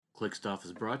Click Stuff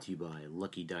is brought to you by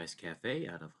Lucky Dice Cafe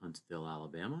out of Huntsville,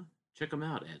 Alabama. Check them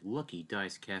out at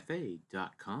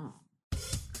luckydicecafe.com.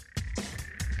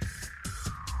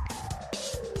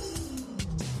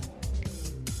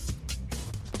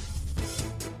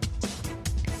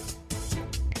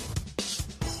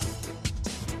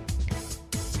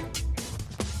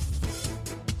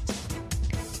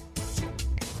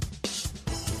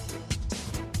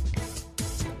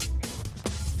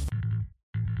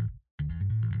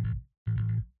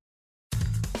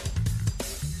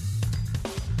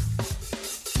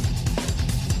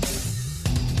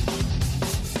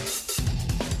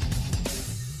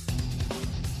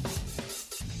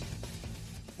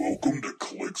 Welcome to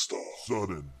Click Stuff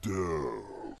Sudden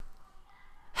Death.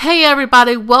 Hey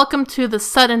everybody, welcome to the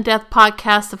Sudden Death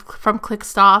podcast from Click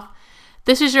Stuff.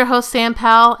 This is your host Sam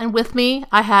Powell, and with me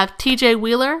I have TJ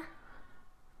Wheeler.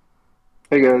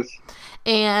 Hey guys.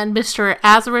 And Mr.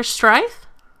 Azarish Strife.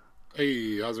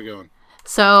 Hey, how's it going?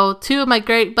 So, two of my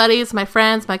great buddies, my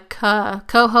friends, my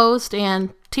co-host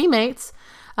and teammates.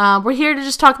 We're here to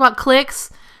just talk about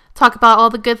clicks, talk about all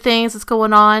the good things that's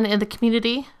going on in the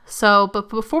community. So, but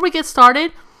before we get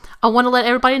started, I want to let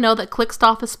everybody know that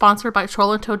ClickStuff is sponsored by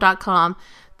TrollandToad.com.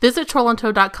 Visit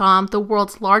TrollandToad.com, the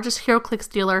world's largest HeroClix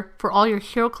dealer, for all your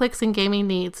HeroClix and gaming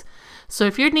needs. So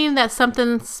if you're needing that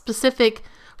something specific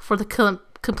for the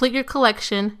complete your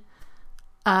collection,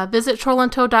 visit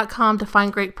TrollandToad.com to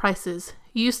find great prices.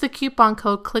 Use the coupon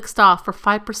code ClickStuff for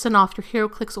 5% off your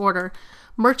HeroClix order.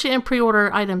 Merchant and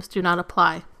pre-order items do not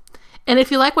apply. And if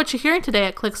you like what you're hearing today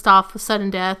at ClickStuff with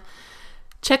Sudden Death,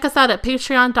 check us out at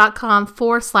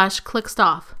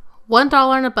patreon.com/clickstuff.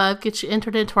 $1 and above gets you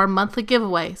entered into our monthly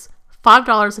giveaways.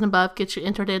 $5 and above gets you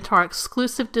entered into our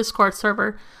exclusive Discord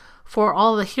server for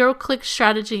all the HeroClix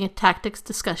strategy and tactics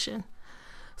discussion.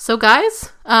 So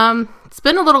guys, it's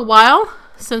been a little while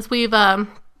since we've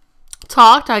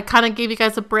talked. I kind of gave you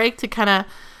guys a break to kind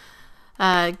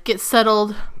of get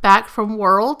settled back from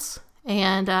Worlds.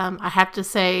 And I have to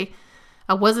say,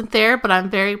 I wasn't there, but I'm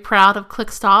very proud of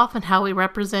ClickStuff and how we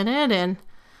represented and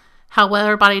how well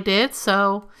everybody did.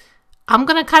 So I'm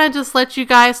going to kind of just let you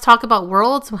guys talk about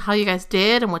Worlds and how you guys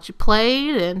did and what you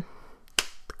played and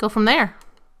go from there.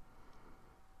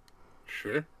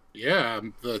 Sure. Yeah,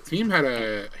 the team had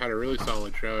a really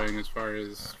solid showing as far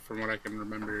as from what I can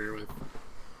remember, with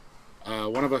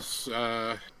one of us,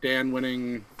 Dan,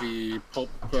 winning the Pulp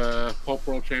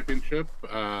World Championship.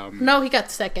 No, he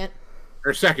got second.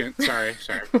 Or second, sorry,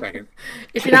 second.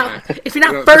 If you're not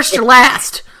first, you're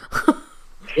last.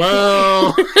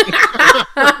 Well,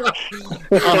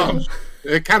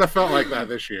 it kind of felt like that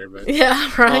this year, but yeah,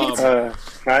 right.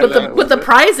 With the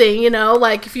pricing,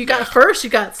 like if you got first,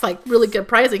 you got like really good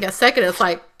pricing. Got second, it's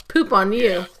like poop on you.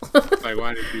 Yeah. Like,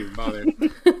 why did you even bother?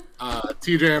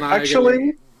 TJ and I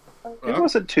actually, it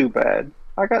wasn't too bad.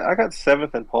 I got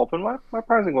seventh in Pulp, and my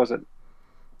pricing wasn't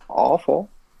awful.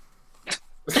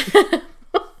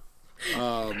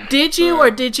 Did you or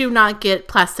did you not get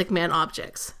Plastic Man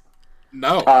objects?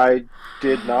 No, I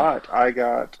did not. I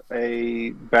got a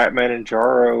Batman and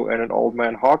Jarro and an Old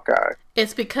Man Hawkeye.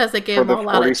 It's because they gave them all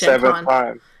out at Gen Con.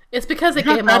 Time. It's because they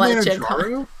gave them all out at Gen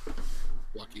Con.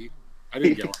 Lucky. I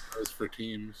didn't get one of those for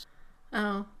teams.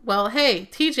 Oh, well, hey,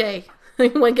 TJ,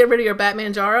 you want to get rid of your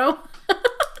Batman Jarro?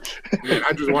 Yeah,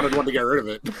 I just wanted one to get rid of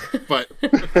it. But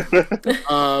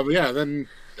yeah, then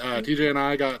TJ and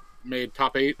I made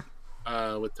top 8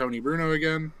 with Tony Bruno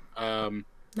again.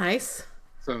 Nice.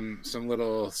 Some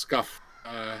little scuff.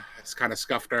 It's kind of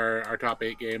scuffed our top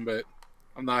 8 game, but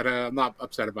I'm not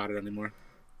upset about it anymore.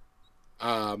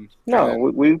 No,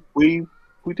 we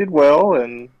did well,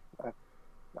 and I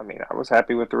mean, I was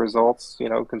happy with the results.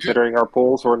 Considering our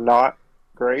pools were not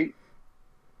great.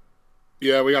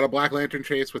 Yeah, we got a Black Lantern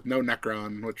chase with no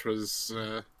Necron, which was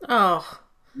oh.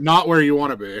 Not where you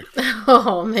want to be.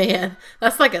 Oh man,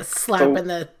 that's like a slap in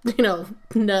the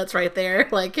nuts right there.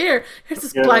 Like here's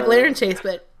this Black Lantern chase,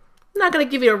 but I'm not gonna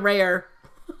give you a rare.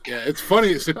 Yeah, it's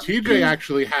funny. So TJ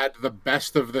actually had the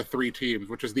best of the 3 teams,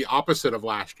 which is the opposite of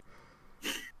last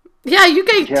year. Yeah, you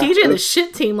gave TJ the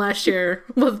shit team last year.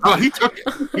 Oh, he took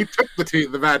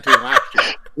the bad team last year.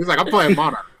 He's like, I'm playing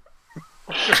Monarch.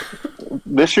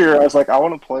 This year, I was like, I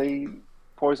want to play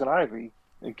Poison Ivy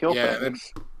and kill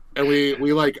things. And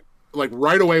we like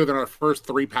right away within our first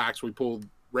 3 packs, we pulled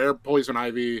rare Poison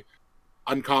Ivy,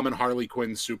 uncommon Harley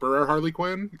Quinn, super rare Harley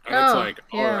Quinn, and it's like,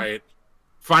 all right,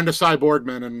 find a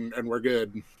Cyborgman and we're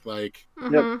good. Like,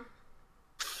 mm-hmm.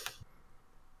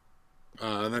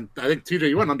 And then I think TJ,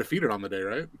 you went undefeated on the day,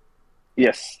 right?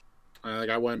 Yes.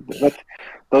 I went.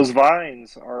 Those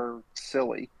vines are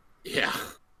silly. Yeah.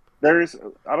 I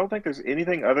don't think there's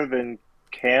anything other than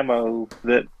camo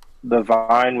that the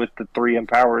vine with the 3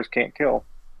 empowers can't kill.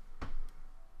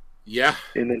 Yeah.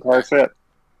 In the entire set.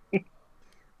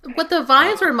 What the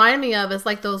vines remind me of is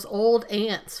like those old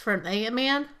ants from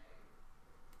Ant-Man.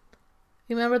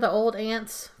 You remember the old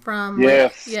ants from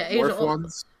yes. Age of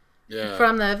ones? Yeah.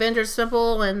 From the Avengers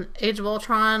Symbol and Age of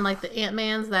Ultron, like the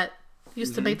Ant-Mans that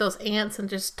used to make those ants and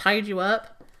just tied you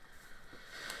up.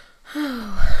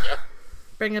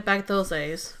 Bring it back those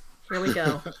days. Here we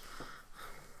go.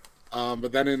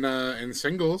 But then in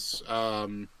singles,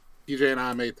 TJ and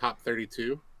I made top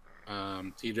 32.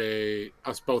 TJ,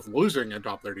 us both losing in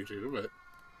top 32, but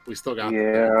we still got.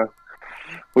 Yeah,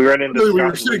 we ran into. We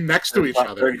were sitting next to each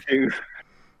other.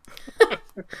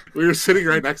 We were sitting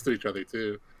right next to each other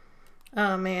too.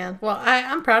 Oh man! Well,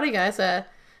 I'm proud of you guys.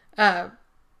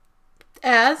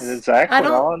 As Zach I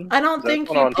don't think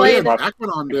you played. Zach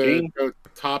went on to go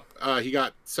top. He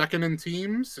got second in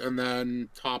teams, and then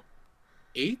top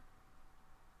 8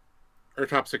 or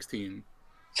top 16.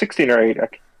 16 or 8.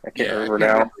 I can't remember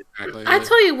now. Exactly. I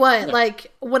tell you what,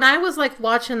 like when I was like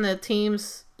watching the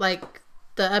teams, like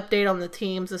the update on the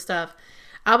teams and stuff,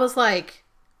 I was like,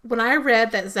 when I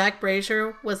read that Zach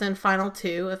Brazier was in final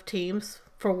 2 of teams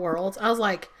for Worlds, I was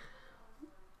like,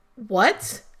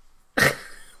 what?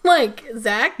 Like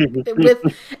Zach and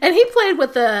he played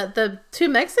with the 2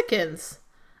 Mexicans,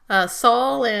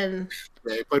 Saul and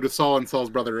he played with Saul and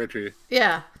Saul's brother Richie.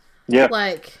 Yeah.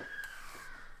 Like,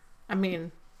 I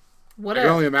mean. I can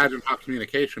only imagine how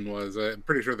communication was. I'm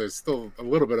pretty sure there's still a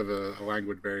little bit of a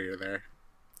language barrier there.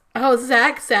 Oh,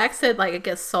 Zach said, like, I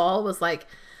guess Saul was like,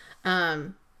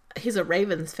 he's a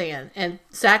Ravens fan, and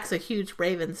Zach's a huge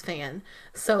Ravens fan.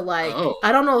 So, like,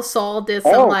 I don't know if Saul did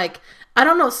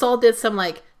some,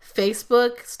 like,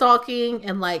 Facebook stalking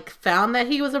and, like, found that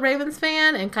he was a Ravens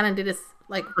fan and kind of did his,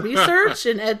 like, research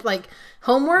and, like,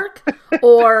 homework,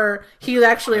 or he was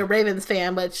actually a Ravens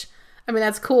fan, which, I mean,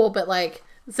 that's cool, but, like,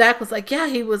 Zach was like, yeah,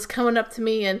 he was coming up to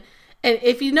me, and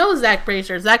if you know Zach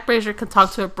Brazier can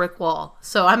talk to a brick wall.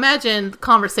 So I imagine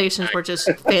conversations were just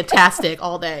fantastic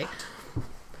all day.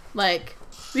 Like,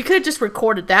 we could have just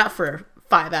recorded that for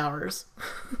 5 hours.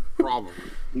 Probably.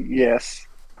 Yes.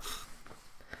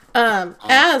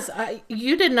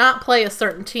 You did not play a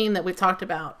certain team that we talked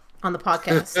about on the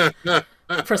podcast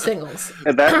for singles.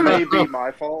 And that may be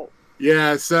my fault.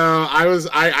 Yeah, so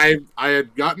I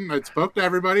spoke to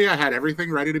everybody. I had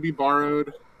everything ready to be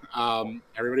borrowed.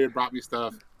 Everybody had brought me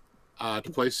stuff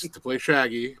to play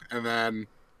Shaggy, and then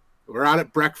we're out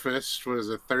at breakfast.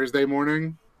 Was it Thursday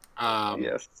morning?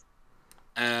 Yes.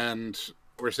 And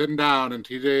we're sitting down, and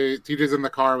TJ's in the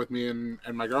car with me and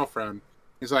my girlfriend.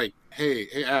 He's like, "Hey,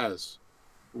 Az,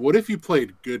 what if you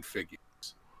played good figures?"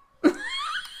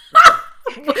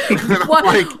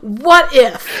 What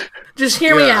if? Just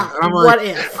hear me out. What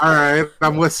if? All right,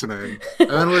 I'm listening. And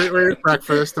then we're at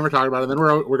breakfast, and we're talking about it. And then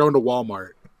we're going to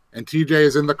Walmart, and TJ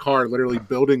is in the car, literally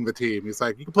building the team. He's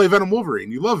like, "You can play Venom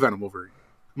Wolverine. You love Venom Wolverine."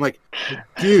 I'm like, I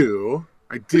do.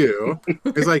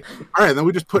 He's like, "All right." Then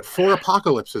we just put 4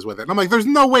 apocalypses with it. And I'm like, "There's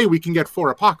no way we can get 4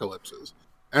 apocalypses."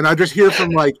 And I just hear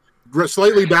from like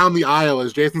slightly down the aisle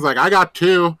as Jason's like, "I got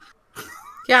 2."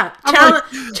 Yeah,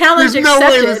 challenge accepted. No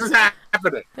way this is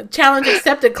happening. Challenge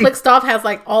accepted. Clickstuff has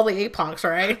like all the APOCs,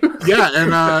 right? Yeah,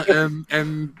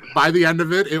 and by the end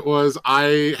of it, it was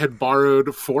I had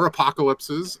borrowed 4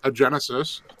 apocalypses, a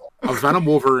Genesis, a Venom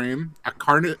Wolverine,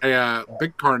 a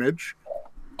Big Carnage,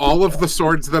 all of the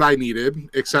swords that I needed,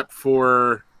 except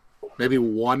for maybe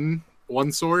one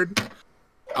sword,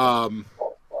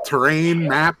 terrain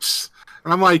maps,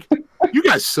 and I'm like, you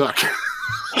guys suck.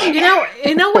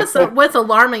 You know what's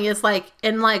alarming is like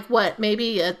in like what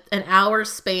maybe an hour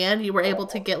span you were able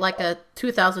to get like a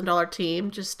 $2,000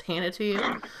 team just handed to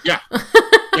you. Yeah,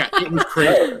 it was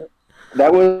crazy.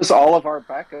 That was all of our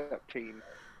backup team.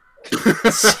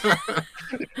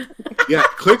 Yeah,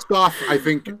 Clickstuff. I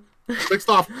think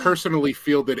Clickstuff personally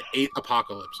fielded 8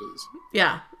 apocalypses.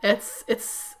 Yeah,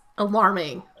 it's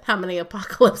alarming how many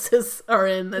apocalypses are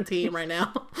in the team right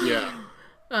now. Yeah.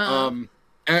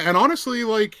 And honestly,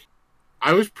 like,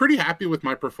 I was pretty happy with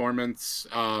my performance.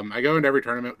 I go into every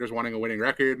tournament just wanting a winning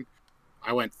record.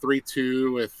 I went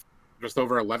 3-2 with just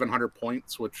over 1,100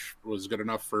 points, which was good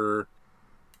enough for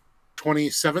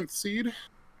 27th seed.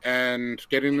 And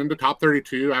getting into top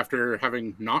 32 after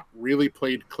having not really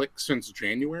played Click since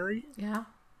January. Yeah.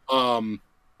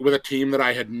 With a team that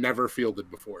I had never fielded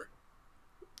before.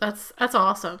 That's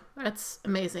awesome. That's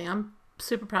amazing. I'm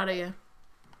super proud of you.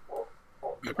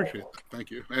 I appreciate it. Thank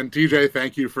you. And TJ,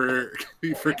 thank you for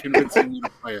convincing me to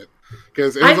play it.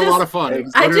 Because it was a lot of fun. It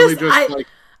was literally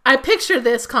I picture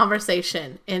this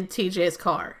conversation in TJ's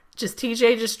car. just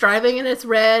TJ just driving and it's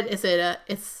red. Is it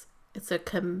it's a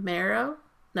Camaro?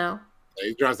 No.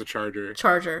 He drives the Charger.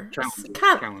 Challenger.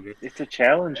 It's a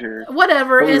Challenger.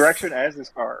 Whatever. But we were actually in Az's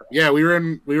car. Yeah, we were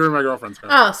in my girlfriend's car.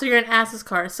 Oh, so you're in Az's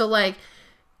car. So like,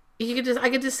 I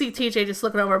could just see TJ just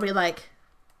looking over and be like,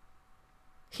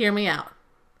 "Hear me out.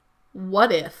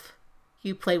 What if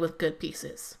you play with good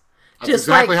pieces?" That's just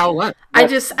exactly how it went. I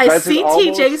see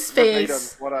TJ's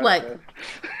face like.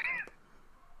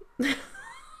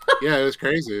 Yeah, it was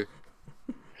crazy.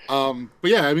 But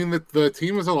yeah, I mean the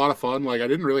team was a lot of fun. Like I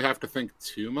didn't really have to think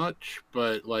too much,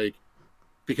 but like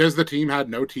because the team had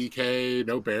no TK,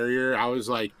 no barrier, I was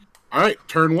like, all right,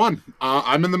 turn 1.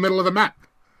 I'm in the middle of the map.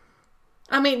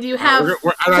 I mean, you have I was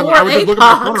just looking at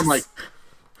my opponent. I'm like,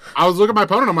 I was looking at my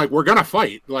opponent. I'm like, we're gonna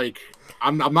fight. Like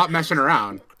I'm not messing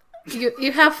around.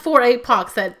 You have 4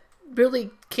 APOCs that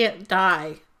really can't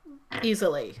die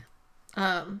easily.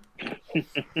 Wow.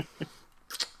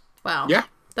 Yeah.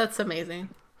 That's amazing.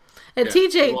 And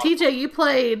yeah, TJ, you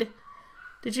played.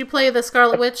 Did you play the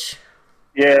Scarlet Witch?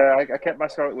 Yeah, I kept my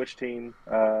Scarlet Witch team.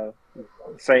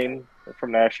 Same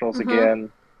from Nationals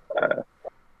again.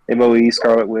 MOE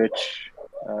Scarlet Witch,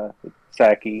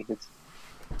 Saki.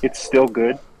 It's still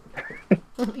good.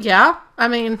 Yeah, I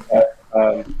mean.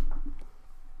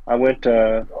 I went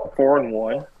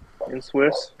 4-1 in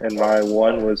Swiss, and my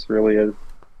 1 was really a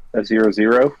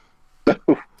 0-0.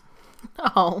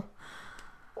 Oh.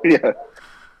 Yeah.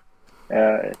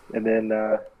 And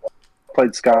then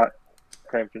played Scott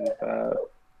Crampton,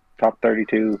 top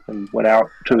 32, and went out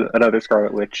to another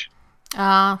Scarlet Witch.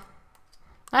 That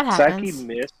happens. Saki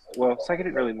missed. Well, Saki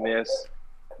didn't really miss,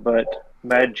 but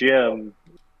Mad Jim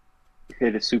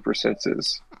hit his super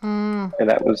senses, and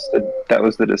that was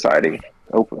the deciding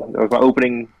open. That was my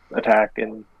opening attack,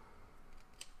 and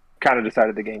kind of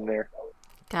decided the game there.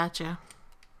 Gotcha.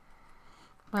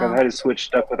 Well, I had it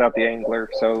switched up without the angler,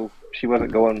 so she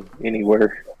wasn't going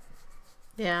anywhere.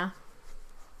 Yeah.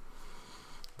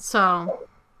 So,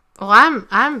 well,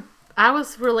 I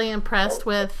was really impressed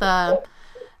with the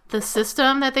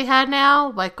system that they had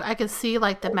now. Like, I could see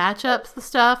like the matchups and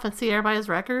stuff, and see everybody's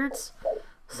records.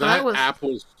 So that app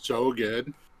was so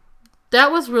good.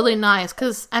 That was really nice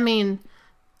because I mean,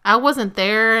 I wasn't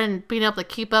there, and being able to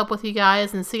keep up with you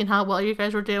guys and seeing how well you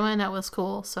guys were doing, that was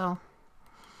cool. So.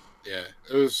 Yeah,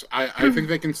 it was. I think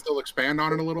they can still expand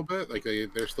on it a little bit. Like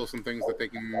there's still some things that they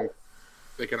can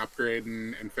upgrade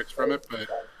and fix from it, but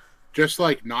just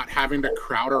like not having to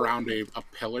crowd around a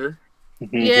pillar,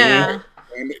 yeah,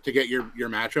 and to get your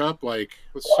matchup, like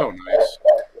it was so nice.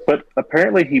 But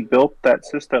apparently, he built that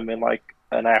system in like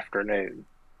an afternoon.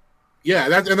 Yeah,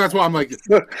 that's why I'm like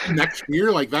next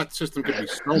year, like that system could be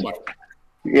so much better.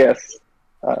 Yes,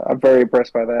 I'm very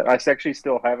impressed by that. I actually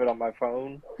still have it on my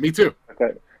phone. Me too.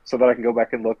 Okay. So that I can go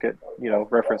back and look at,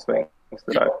 reference things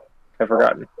that I have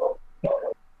forgotten.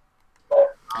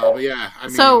 But yeah, I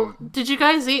mean... So, did you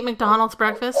guys eat McDonald's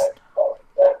breakfast?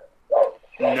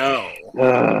 No.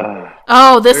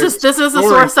 This is a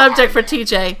sore subject for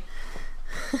TJ.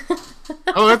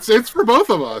 It's for both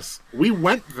of us. We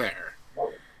went there,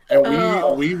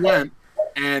 and we went,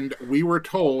 and we were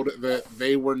told that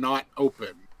they were not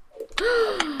open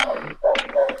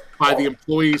by the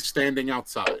employees standing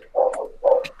outside.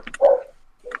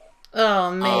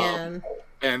 Oh man!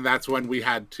 And that's when we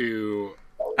had to.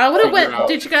 I would have went.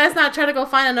 Did you guys not try to go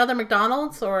find another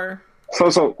McDonald's or?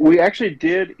 So we actually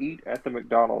did eat at the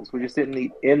McDonald's. We just didn't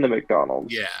eat in the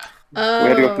McDonald's. Yeah. We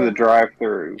had to go through the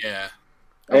drive-through. Yeah.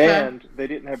 Okay. And they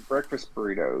didn't have breakfast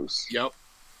burritos. Yep.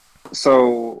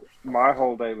 So my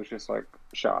whole day was just like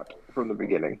shot from the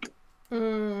beginning.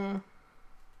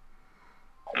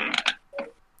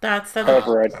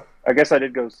 However, I guess I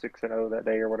did go 6-0 that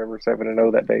day or whatever,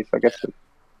 7-0 that day. So I guess.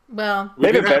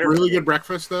 We did have really good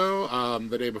breakfast though.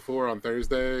 The day before on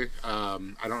Thursday. I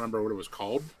don't remember what it was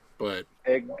called, but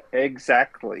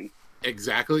exactly.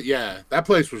 Yeah, that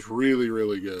place was really,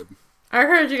 really good. I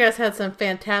heard you guys had some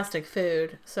fantastic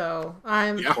food, so I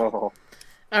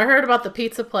heard about the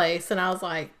pizza place, and I was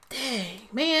like, "Dang,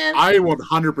 man!" I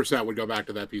 100% would go back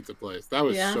to that pizza place. That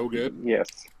was so good. Yes,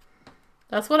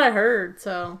 that's what I heard.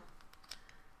 So,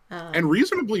 and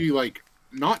reasonably, like,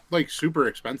 not like super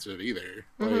expensive either.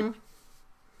 Like, of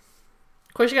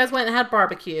course, you guys went and had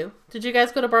barbecue. Did you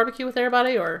guys go to barbecue with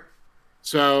everybody, or?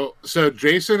 So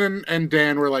Jason and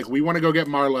Dan were like, we want to go get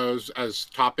Marlowe's as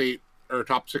top 8 or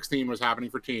top 16 was happening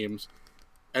for teams,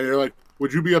 and they're like,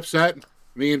 would you be upset?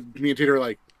 Me and Tita were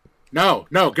like, no,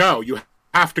 go. You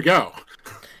have to go.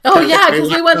 Oh yeah, because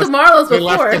we went to Marlowe's before. They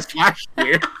left us last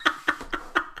year.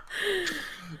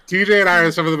 TJ and I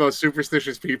are some of the most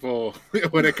superstitious people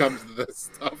when it comes to this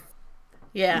stuff.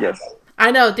 Yeah. Yes.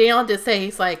 I know Daniel did say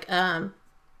he's like,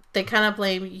 they kind of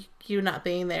blame you not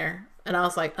being there, and I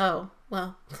was like, oh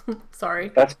well,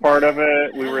 sorry. That's part of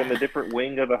it. We were in the different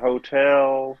wing of the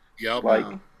hotel. Yep. Like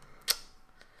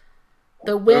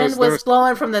the wind was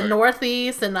blowing from the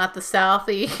northeast and not the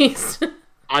southeast.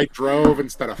 I drove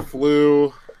instead of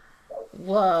flew.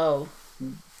 Whoa.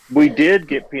 We did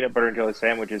get peanut butter and jelly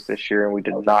sandwiches this year, and we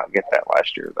did not get that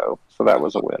last year, though. So that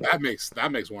was a win.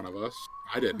 That makes one of us.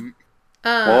 I didn't.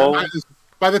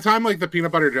 By the time like the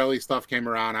peanut butter jelly stuff came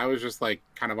around, I was just like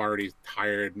kind of already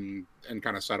tired and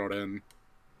kind of settled in.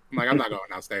 I'm like, I'm not going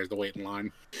downstairs to wait in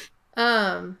line.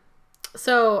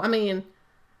 So I mean,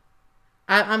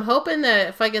 I'm hoping that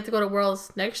if I get to go to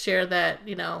Worlds next year, that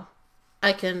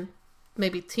I can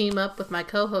maybe team up with my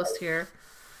co-host here.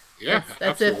 Yeah,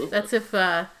 absolutely. That's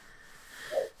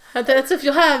if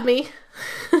you'll have me.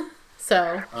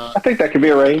 So I think that could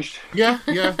be arranged. Yeah,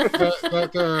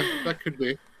 that could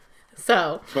be.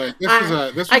 So, but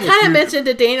I kind of mentioned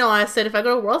to Daniel. I said if I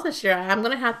go to Worlds this year, I'm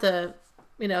gonna have to,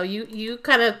 you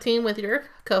kind of team with your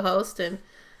co-host, and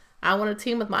I want to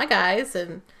team with my guys.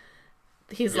 And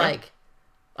he's like,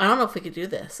 I don't know if we could do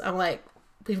this. I'm like,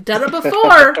 we've done it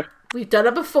before.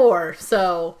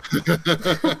 So.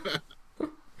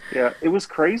 Yeah, it was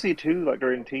crazy too. Like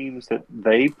during teams that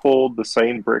they pulled the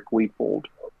same brick we pulled.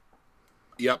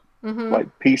 Yep. Mm-hmm.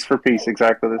 Like piece for piece,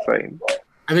 exactly the same.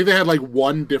 I think they had like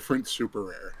one different super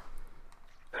rare.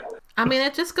 I mean,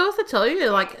 it just goes to tell you,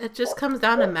 like, it just comes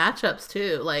down to matchups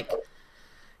too. Like,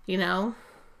 it's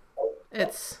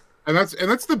and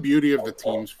that's the beauty of the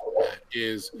teams format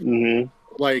is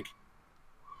like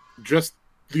just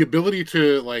the ability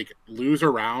to like lose a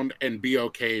round and be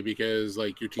okay because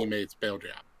like your teammates bailed you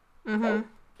out. Mm-hmm.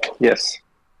 Yes,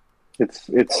 it's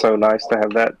so nice to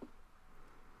have that.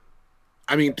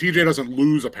 I mean, TJ doesn't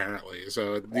lose apparently,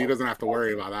 so he doesn't have to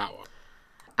worry about that one.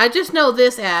 I just know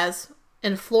this as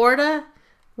in Florida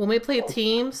when we play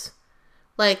teams,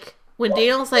 like when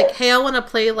Daniel's like, "Hey, I want to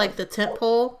play like the tent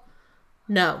pole,"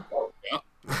 no. Yep.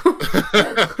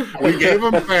 We gave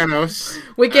him Thanos.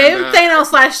 We gave him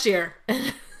Thanos last year.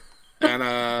 And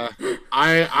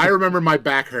I remember my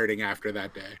back hurting after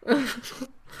that day.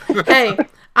 Hey,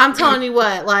 I'm telling you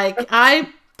what, like I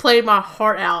played my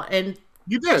heart out, and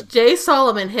you did. Jay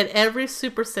Solomon hit every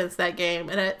super sense that game,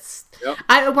 and it's. Yep.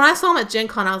 When I saw him at Gen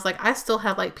Con, I was like, I still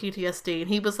have like PTSD, and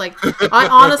he was like, I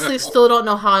honestly still don't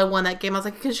know how I won that game. I was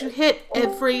like, because you hit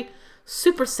every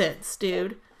super sense,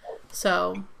 dude.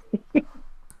 So,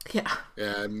 yeah.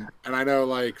 And I know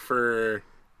like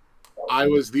I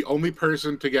was the only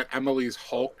person to get Emily's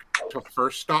Hulk to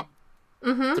first stop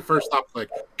click,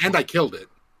 and I killed it.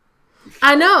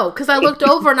 I know, because I looked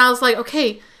over and I was like,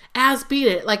 okay, Az beat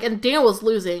it. Like, and Daniel was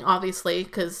losing, obviously,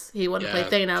 because he wouldn't play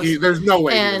Thanos. There's no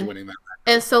way he was winning that.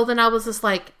 And so then I was just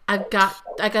like, I got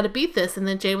to beat this. And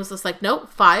then Jay was just like,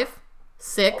 nope, 5,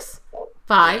 6,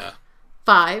 5,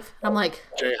 5. I'm like,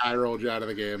 Jay high rolled you out of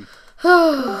the game.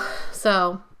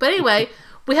 So, but anyway,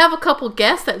 we have a couple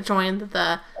guests that joined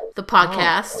the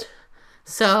podcast.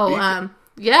 So,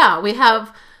 we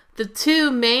have the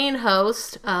two main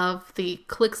hosts of the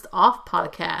Clicks Off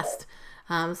podcast.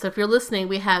 So if you're listening,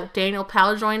 we have Daniel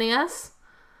Powell joining us.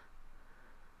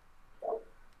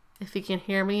 If you can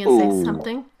hear me and say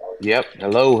something. Yep.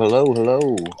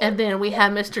 Hello. And then we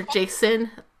have Mr.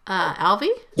 Jason Alvey.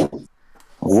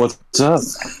 What's up?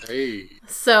 Hey.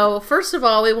 So first of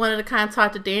all, we wanted to kind of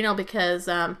talk to Daniel because,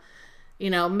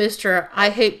 Mr. I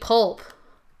Hate Pulp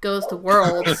goes to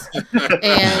Worlds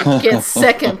and gets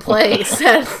second place.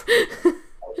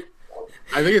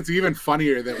 I think it's even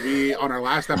funnier that we, on our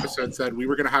last episode, said we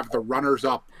were going to have the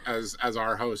runners-up as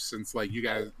our hosts, since like you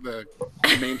guys, the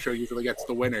main show usually gets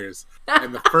the winners.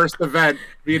 And the first event,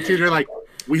 me and TJ are like,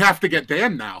 we have to get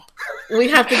Dan now. We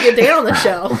have to get Dan on the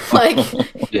show.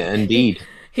 Like, yeah, indeed.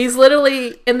 He's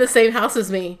literally in the same house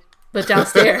as me, but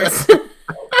downstairs.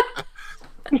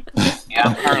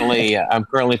 Yeah, I'm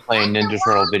currently playing Ninja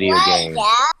Turtle video game.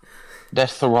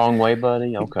 That's the wrong way,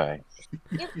 buddy. Okay.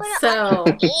 So,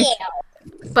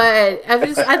 but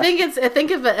I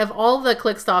think of all the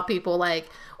Clickstop people, like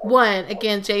one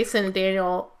again, Jason and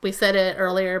Daniel. We said it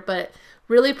earlier, but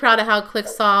really proud of how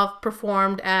Clickstop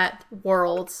performed at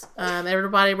Worlds.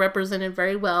 Everybody represented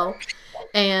very well,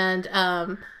 and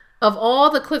of all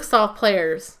the Clickstop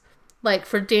players, like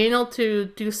for Daniel to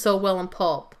do so well in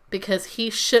Pulp because he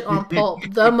shit on Pulp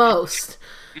the most.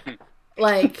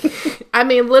 Like, I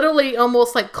mean, literally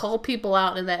almost like called people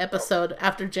out in that episode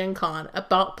after Gen Con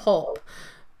about Pulp.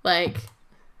 Like,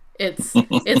 it's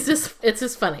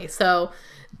just funny. So,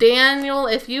 Daniel,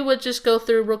 if you would just go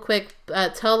through real quick,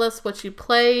 tell us what you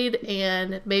played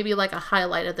and maybe like a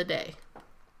highlight of the day.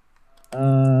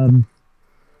 So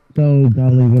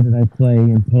golly, what did I play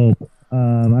in Pulp?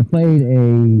 I played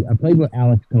what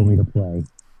Alex told me to play.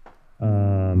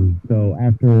 So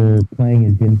after playing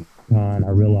in Gen Con, I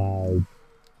realized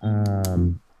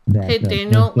that Hey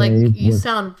Daniel, you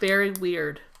sound very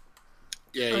weird.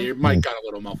 Yeah, your mic got a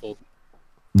little muffled.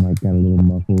 Mic got a little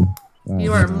muffled.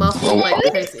 You are muffled like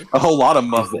crazy. A whole lot of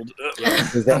muffled.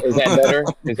 Is that better?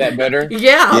 Is that better?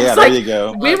 Yeah, Yeah, there you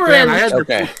go. We were Dan, in.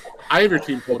 I have your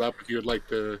team pulled up if you would like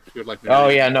to. Oh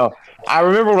yeah, no. I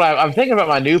remember I'm thinking about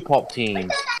my new pulp team.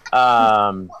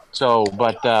 My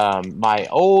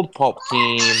old pulp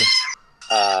team,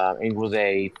 it was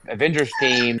a Avengers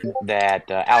team that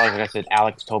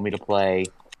Alex told me to play.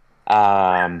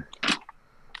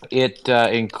 It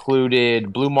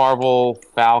included Blue Marvel,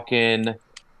 Falcon,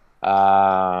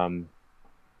 the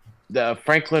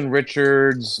Franklin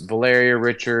Richards, Valeria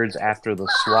Richards after the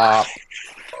swap,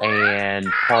 and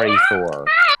Party Thor.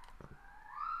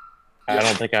 I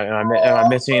don't think am I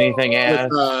missing anything, As?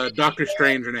 With Doctor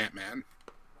Strange and Ant-Man.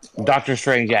 Doctor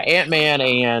Strange, yeah. Ant-Man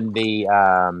and the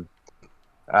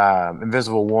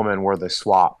Invisible Woman were the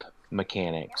swap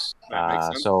mechanics.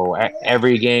 So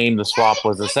every game, the swap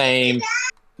was the same.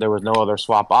 There was no other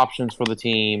swap options for the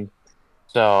team.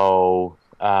 So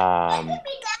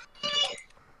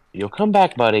you'll come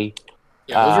back, buddy.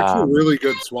 Yeah, those are two really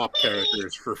good swap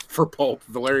characters for Pulp,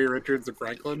 Valeria Richards and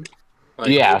Franklin.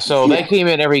 So they came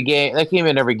in every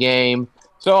game.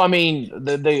 So I mean,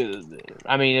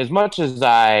 as much as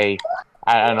I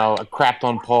don't know, crapped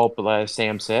on Pulp, as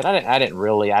Sam said, I didn't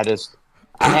really. I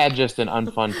had just an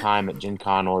unfun time at Gen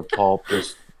Con with Pulp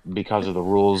just because of the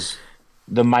rules,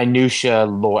 the minutia. I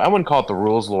wouldn't call it the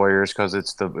rules lawyers because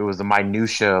it was the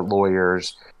minutia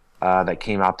lawyers that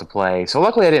came out to play. So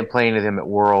luckily, I didn't play any of them at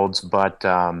Worlds, but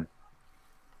the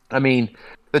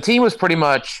team was pretty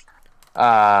much.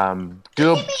 Say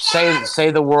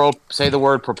the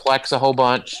word perplex a whole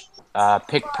bunch.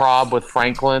 Pick Prob with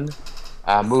Franklin.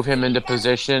 Move him into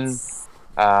position.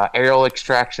 Aerial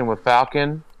extraction with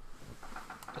Falcon.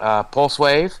 Pulse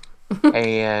wave,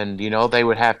 and they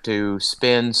would have to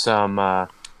spend some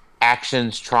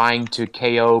actions trying to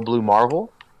KO Blue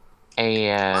Marvel,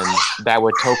 and that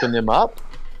would token them up.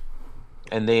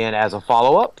 And then as a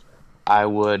follow up, I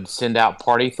would send out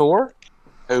Party Thor,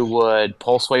 who would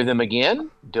pulse wave them again,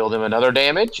 deal them another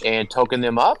damage, and token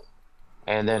them up.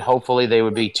 And then hopefully they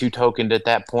would be 2-tokened at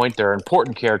that point. Their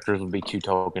important characters would be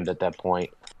 2-tokened at that point.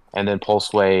 And then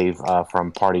pulse wave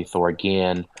from Party Thor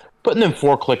again, putting them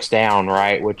 4 clicks down,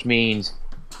 right? Which means,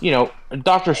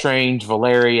 Doctor Strange,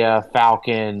 Valeria,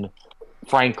 Falcon,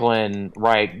 Franklin,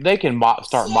 right? They can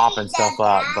start mopping stuff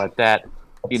up, but that,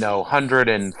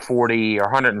 140 or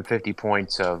 150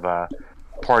 points of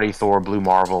Party Thor, Blue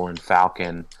Marvel, and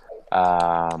Falcon,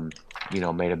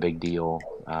 made a big deal.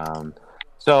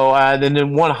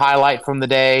 Then one highlight from the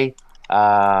day,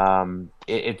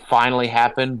 it finally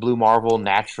happened. Blue Marvel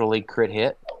naturally crit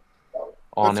hit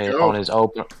on his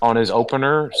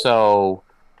opener. So,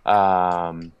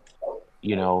 that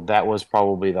was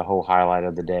probably the whole highlight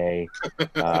of the day.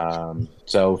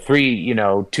 So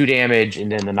 2 damage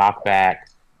and then the knockback.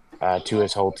 To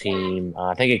his whole team.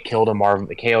 I think it KO'd a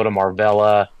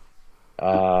Marvella,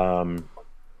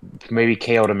 maybe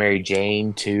KO'd a Mary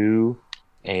Jane too,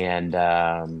 and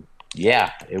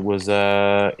it was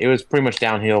pretty much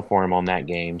downhill for him on that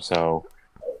game. So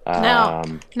now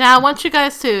I want you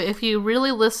guys to, if you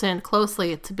really listen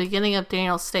closely at the beginning of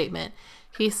Daniel's statement,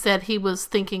 he said he was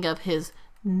thinking of his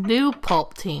new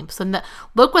Pulp team. So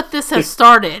look what this has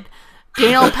started.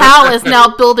 Daniel Powell is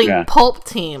now building Pulp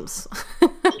teams.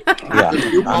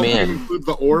 I'm in. Include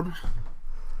the orb?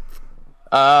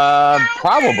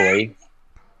 Probably.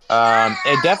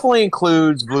 It definitely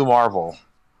includes Blue Marvel.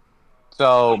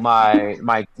 So my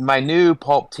new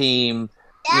Pulp team,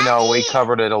 we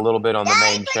covered it a little bit on the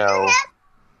main show.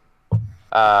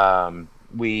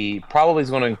 We probably is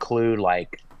going to include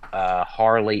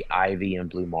Harley, Ivy, and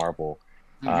Blue Marvel.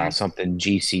 Something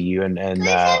GCU and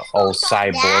old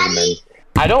Cyborgman.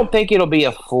 I don't think it'll be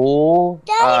a full.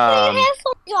 I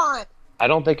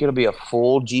don't think it'll be a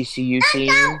full GCU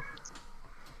team,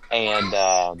 and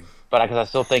but because I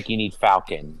still think you need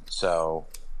Falcon. So.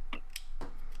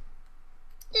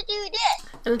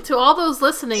 And to all those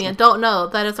listening and don't know,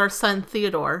 that is our son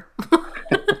Theodore.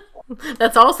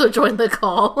 That's also joined the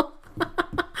call.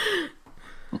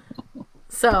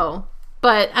 So.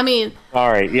 But,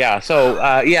 all right, yeah. So,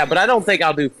 but I don't think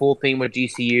I'll do full theme with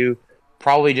GCU.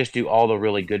 Probably just do all the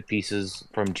really good pieces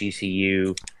from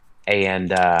GCU and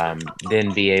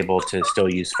then be able to still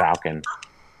use Falcon.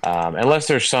 Unless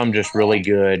there's some just really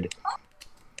good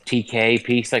TK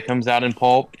piece that comes out in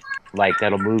Pulp. like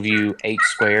that'll move you 8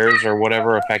 squares or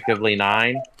whatever, effectively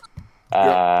 9,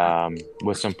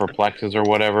 with some perplexes or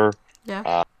whatever.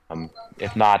 Yeah.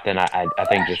 If not, then I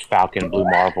think just Falcon Blue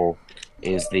Marvel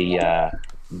is the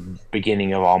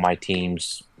beginning of all my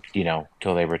teams,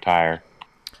 till they retire.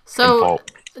 So,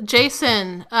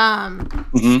 Jason,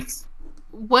 Mm-hmm.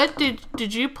 what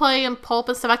did you play in Pulp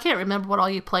and stuff? I can't remember what all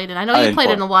you played in. I know you played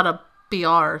in a lot of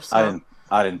BRs. So.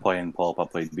 I didn't play in Pulp. I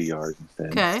played BRs instead.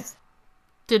 Okay.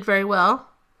 Did very well.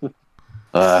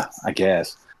 I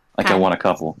guess. I won a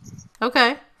couple.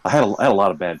 Okay. I had a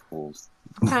lot of bad pulls.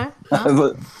 Okay. Well.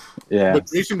 But, yeah.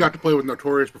 But Jason got to play with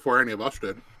Notorious before any of us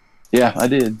did. Yeah, I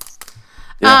did.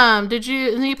 Yeah. Did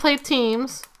you? And you played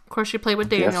teams. Of course, you played with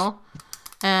Daniel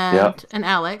and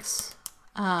Alex.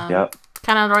 Yep.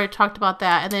 Kind of already talked about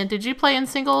that. And then, did you play in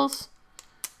singles?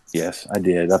 Yes, I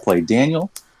did. I played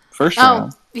Daniel first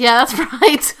round. Yeah, that's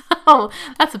right. Oh,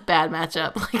 that's a bad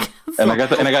matchup. And I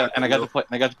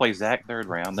got to play Zach third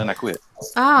round. Then I quit.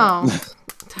 Oh,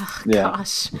 Yeah.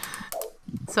 gosh.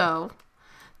 So,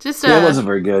 just it wasn't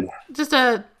very good. Just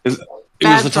a. It was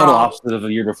bad the total draw. opposite of the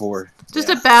year before. Just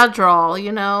a bad draw,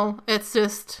 It's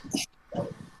just.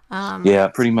 Yeah,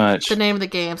 pretty much. The name of the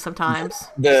game sometimes.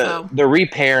 The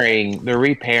repairing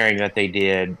that they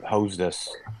did hosed us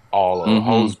all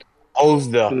over.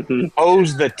 Hosed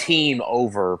the team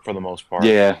over for the most part.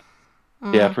 Yeah.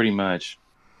 Yeah, pretty much.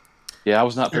 Yeah, I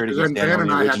was not paired against Dan on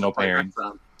the original pairing.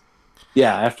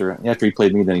 Yeah, after he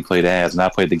played me, then he played Az, and I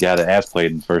played the guy that Az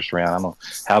played in the first round. I don't know.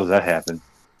 How does that happen?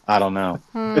 I don't know.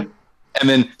 And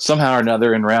then somehow or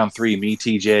another in round 3, me,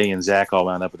 TJ, and Zach all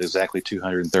wound up with exactly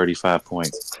 235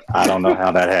 points. I don't know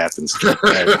how that happens. I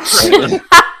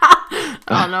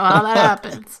don't know how that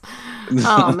happens.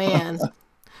 Oh, man.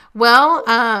 Well,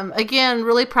 again,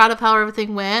 really proud of how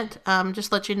everything went.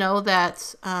 Just let you know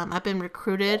that I've been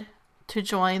recruited to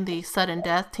join the sudden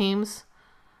death teams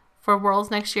for Worlds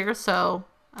next year, so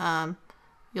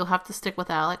you'll have to stick with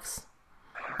Alex.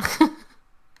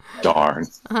 Darn.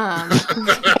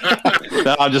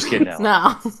 No, I'm just kidding, Alex.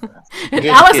 No.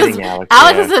 Alex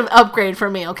Alex is an upgrade for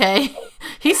me, okay?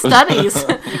 He studies.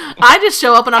 I just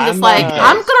show up and I'm just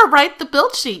I'm going to write the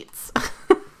build sheets.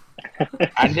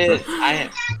 I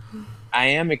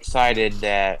am excited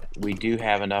that we do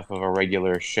have enough of a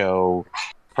regular show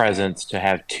presence to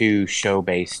have 2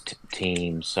 show-based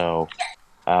teams. So,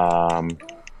 I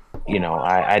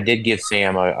did give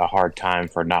Sam a hard time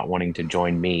for not wanting to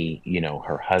join me,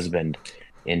 her husband,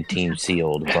 in Team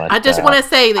Sealed. But I just want to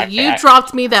say that you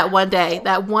dropped me that one day,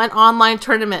 that one online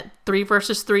tournament, 3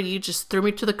 versus 3. You just threw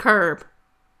me to the curb,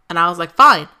 and I was like,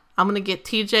 "Fine, I'm gonna get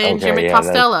TJ and Jimmy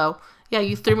Costello."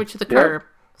 You threw me to the curb.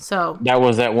 So that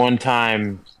was that one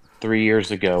time 3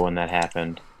 years ago when that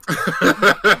happened.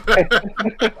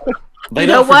 They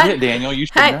don't forget, Daniel. You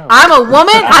should know. I'm a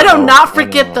woman. I do not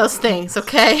forget those things.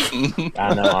 Okay.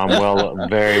 I know. I'm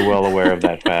very well aware of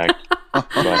that fact. But,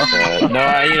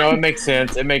 it makes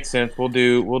sense. It makes sense. We'll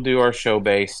do our show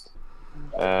based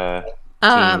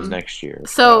teams next year.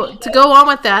 So to go on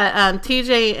with that,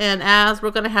 TJ and Az,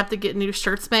 we're gonna have to get new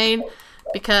shirts made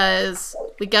because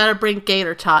we gotta bring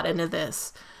Gator Tot into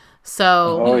this.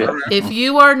 So if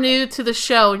you are new to the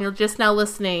show and you're just now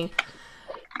listening,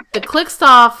 the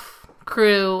Clickstuff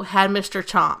crew had Mr.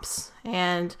 Chomps,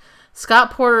 and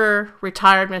Scott Porter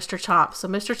retired Mr. Chomps. So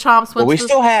Mr. Chomps went. We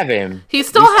still have him. He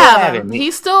still have him.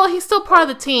 He's still part of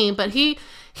the team, but he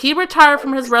retired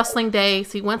from his wrestling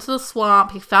days. He went to the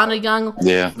swamp. He found a young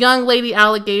lady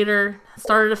alligator,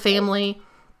 started a family.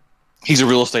 He's a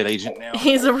real estate agent now.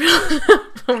 He's a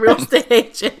real estate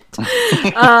agent.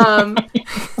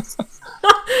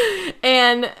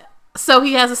 And so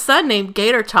he has a son named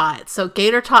Gator Tot. So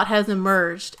Gator Tot has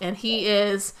emerged, and he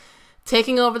is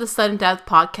taking over the Sudden Death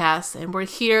podcast. And we're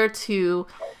here to...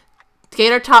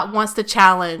 Gator Tot wants to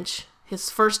challenge his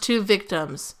first 2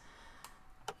 victims,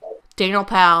 Daniel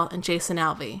Powell and Jason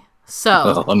Alvey.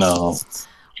 So... Oh, no.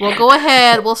 We'll go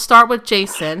ahead. We'll start with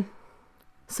Jason.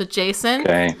 So Jason...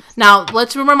 Okay. Now,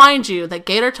 let's remind you that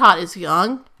Gator Tot is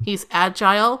young. He's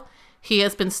agile. He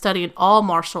has been studying all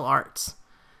martial arts.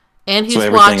 And he's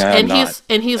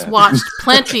watched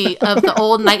plenty of the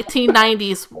old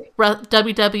 1990s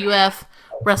WWF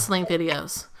wrestling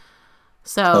videos.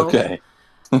 So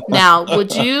now,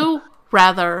 would you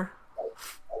rather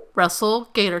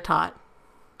wrestle Gator Tot,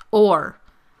 or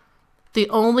the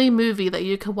only movie that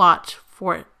you could watch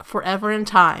for forever in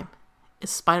time is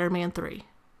Spider-Man 3?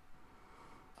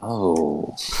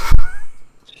 Oh.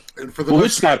 And for the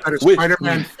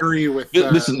Spider-Man 3 with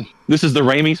this is the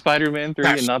Raimi Spider-Man 3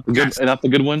 and not the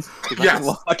good one. Yes,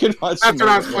 I can watch. That's what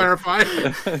I was clarifying.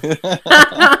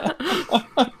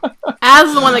 Az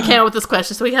is the one that came up with this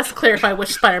question, so he has to clarify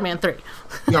which Spider-Man 3.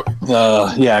 Yep.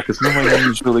 Yeah, because no one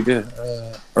is really good.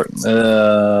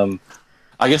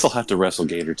 I guess I'll have to wrestle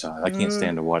Gator Todd. I can't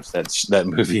stand to watch that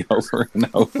movie over and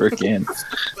over again.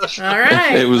 All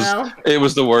right. It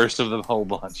was the worst of the whole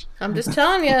bunch. I'm just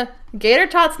telling you, Gator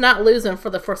Tot's not losing for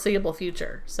the foreseeable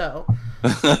future. So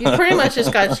you pretty much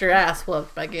just got your ass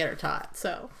whooped by Gator Tot.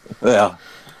 So yeah,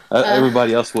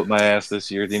 everybody else whooped my ass this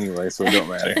year anyway, so it don't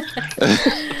matter.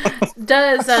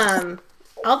 Does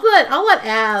I'll let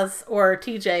Az or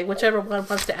TJ, whichever one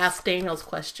wants to ask Daniel's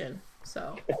question.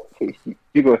 So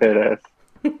you go ahead, Az.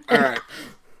 All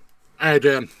right,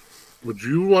 Dan. Would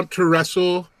you want to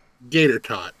wrestle Gator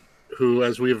Tot, who,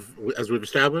 as we've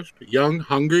established, young,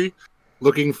 hungry,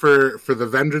 looking for the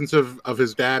vengeance of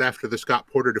his dad after the Scott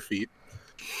Porter defeat,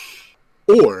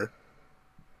 or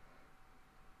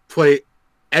play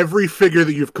every figure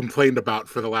that you've complained about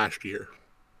for the last year?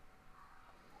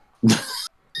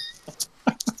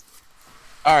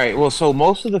 All right. Well, so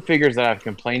most of the figures that I've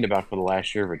complained about for the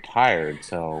last year retired.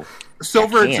 So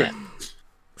Silver Age.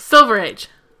 Silver Age.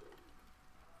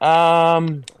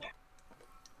 Well,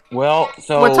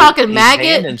 so we're talking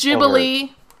Maggot,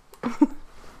 Jubilee.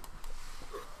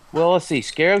 Well, let's see.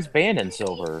 Scarab's banned in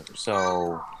silver,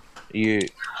 so I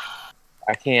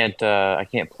can't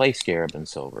play Scarab in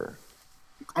silver.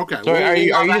 Okay. So are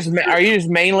you just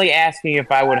mainly asking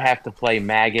if I would have to play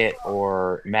Maggot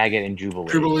and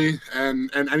Jubilee? Jubilee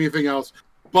and anything else,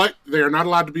 but they are not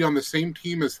allowed to be on the same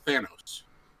team as Thanos.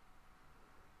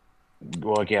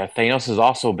 Well, yeah, Thanos is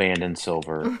also banned in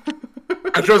silver.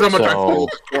 That shows how much I follow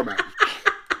the format.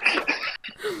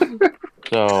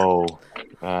 So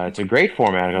it's a great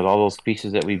format because all those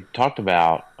pieces that we talked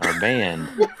about are banned.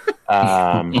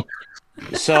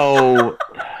 So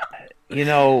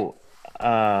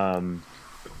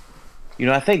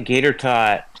I think Gator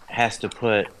Tot has to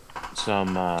put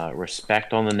some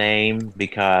respect on the name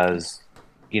because,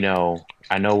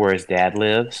 I know where his dad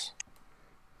lives.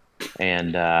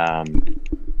 And,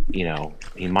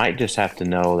 he might just have to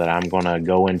know that I'm going to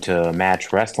go into a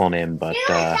match wrestling him, but,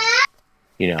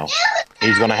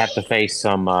 he's going to have to face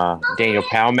some Daniel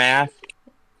Powell math.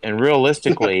 And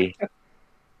realistically,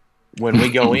 when we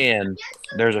go in,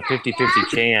 there's a 50-50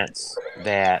 chance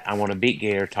that I want to beat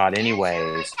Gator Tot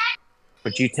anyways.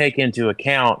 But you take into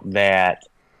account that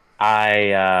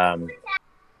I've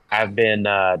been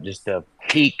just a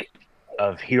peak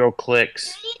of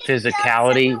HeroClix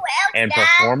physicality and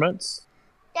performance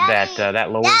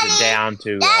that lowers it down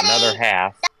to another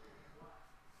half.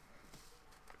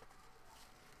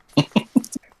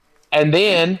 And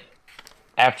then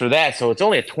after that, so it's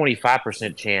only a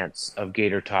 25% chance of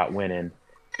Gator Tot winning.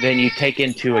 Then you take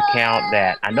into account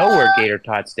that I know where Gator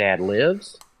Tot's dad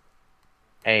lives,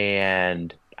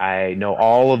 and I know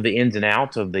all of the ins and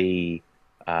outs of the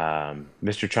Mr.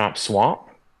 Chomp Swamp.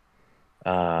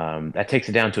 That takes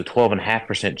it down to a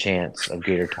 12.5% chance of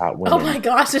Gator Tot winning. Oh my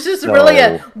gosh, this is really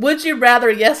a would you rather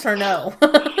yes or no?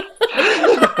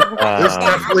 This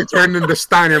definitely turned into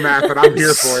Steiner math, and I'm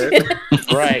here for it.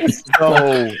 Right.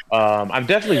 So I'm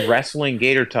definitely wrestling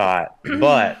Gator Tot,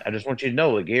 but I just want you to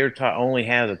know that Gator Tot only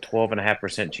has a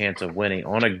 12.5% chance of winning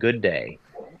on a good day.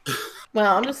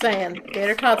 Well, I'm just saying,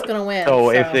 Gator Tot's gonna win. So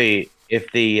if the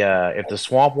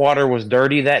swamp water was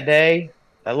dirty that day,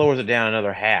 that lowers it down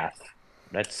another half.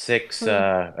 That's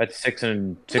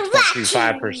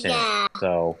 6.25%.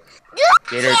 So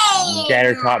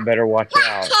Gator Tot better watch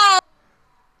out.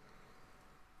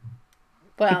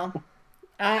 Well,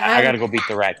 I gotta go beat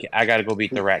the rat. I gotta go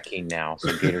beat the Rat King now.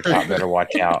 So Gator Tot better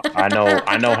watch out. I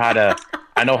know how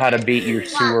to beat your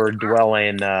sewer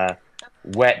dwelling,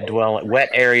 wet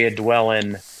area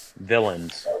dwelling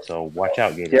villains. So watch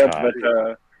out, Gator Tot. Yeah,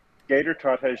 but Gator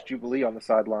Tot has Jubilee on the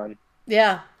sideline.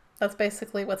 Yeah, that's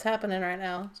basically what's happening right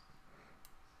now.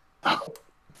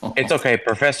 It's okay.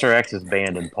 Professor X is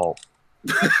banned in Pulp.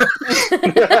 You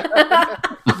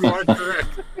are correct.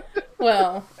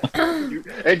 Well,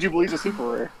 and Jubilee's a super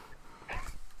rare.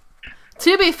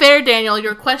 To be fair, Daniel,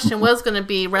 your question was going to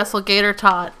be wrestle Gator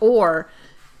Tot, or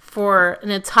for an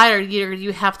entire year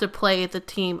you have to play the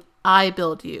team I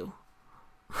build you.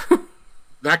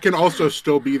 That can also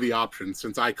still be the option,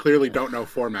 since I clearly don't know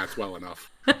formats well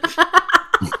enough.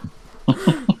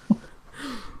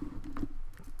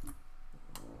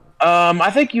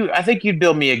 I think you'd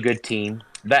build me a good team.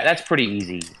 That's pretty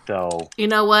easy. So you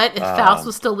know what? If Faust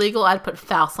was still legal, I'd put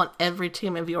Faust on every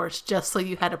team of yours just so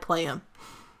you had to play him.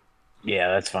 Yeah,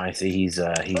 that's fine. See, he's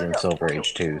in Silver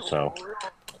Age too. So,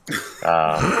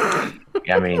 I'm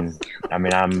going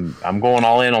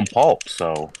all in on Pulp.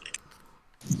 So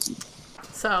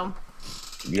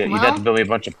yeah, you'd have to build me a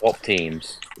bunch of Pulp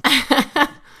teams.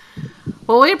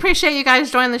 Well, we appreciate you guys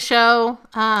joining the show.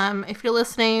 If you're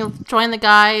listening, join the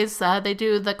guys. They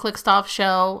do the Clickstuff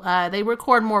show. They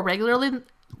record more regularly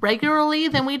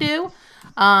than we do.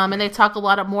 And they talk a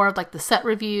lot more of like the set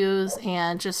reviews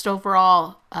and just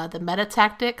overall the meta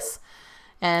tactics.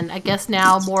 And I guess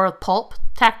now more pulp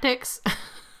tactics.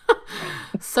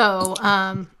 So,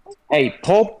 hey,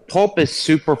 pulp is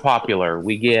super popular.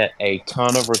 We get a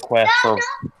ton of requests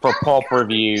for pulp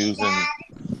reviews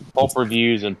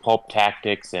and pulp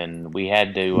tactics, and we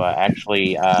had to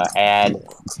actually add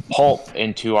pulp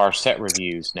into our set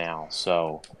reviews now.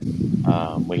 So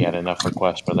we had enough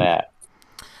requests for that.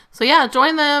 So yeah,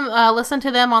 join them, listen to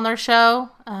them on their show.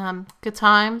 Good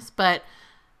times. But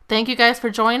thank you guys for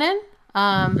joining.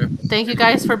 Thank you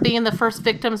guys for being the first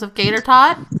victims of Gator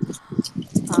Tot.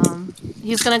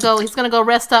 He's gonna go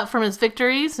rest up from his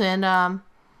victories, and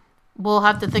we'll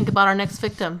have to think about our next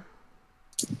victim.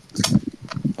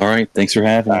 All right. Thanks for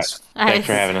having us. Thanks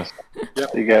for having us.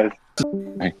 Yep. You guys. All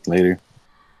right. Later.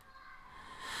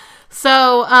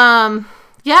 So,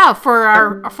 yeah, for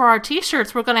our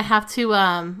t-shirts, we're gonna have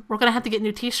to get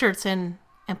new t-shirts and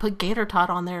put Gator Tot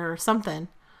on there or something.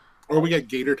 Or we get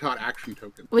Gator Tot action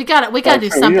tokens. We gotta do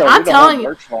something. I'm telling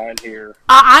you.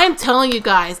 I'm telling you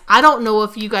guys. I don't know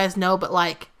if you guys know, but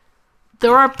like,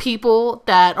 there are people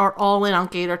that are all in on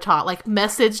Gator Tot. Like,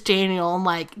 message Daniel and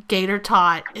like, Gator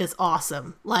Tot is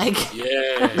awesome. Like,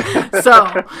 yeah.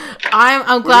 So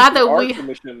I'm glad that we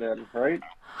commission them, right?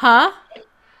 Huh?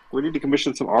 We need to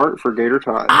commission some art for Gator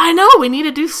Tot. I know, we need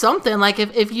to do something. Like,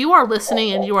 if you are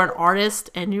listening and you are an artist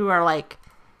and you are like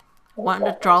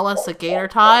wanting to draw us a Gator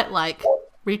Tot, like,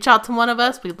 reach out to one of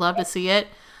us. We'd love to see it.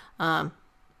 I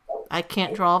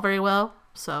can't draw very well,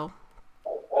 so.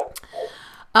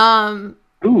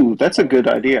 Ooh, that's a good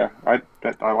idea. I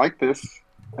like this.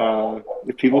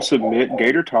 If people submit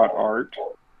Gator Tot art,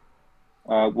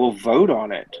 we'll vote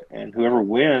on it, and whoever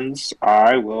wins,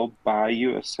 I will buy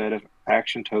you a set of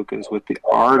action tokens with the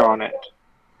art on it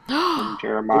from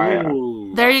Jeremiah.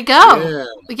 Ooh, there you go.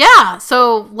 Yeah.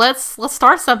 So let's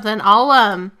start something.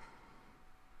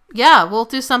 We'll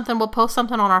do something. We'll post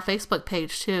something on our Facebook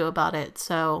page too about it.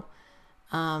 So,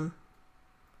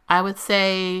 I would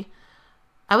say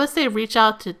reach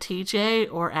out to TJ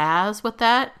or Az with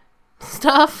that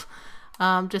stuff.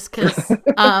 Just because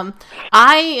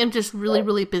I am just really,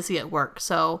 really busy at work.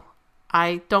 So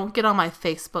I don't get on my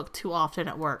Facebook too often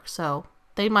at work. So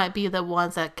they might be the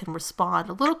ones that can respond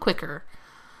a little quicker.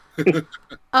 But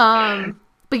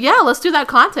yeah, let's do that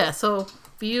contest. So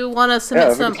if you want to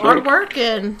submit some artwork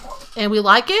and we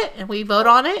like it and we vote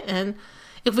on it, and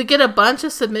if we get a bunch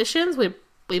of submissions,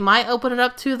 we might open it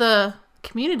up to the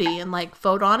community and like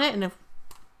vote on it, and if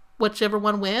whichever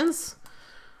one wins,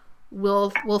 we'll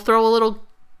throw a little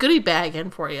goodie bag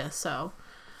in for you. So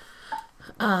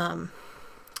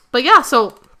but yeah,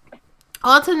 so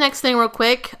on to the next thing real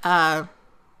quick.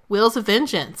 Wheels of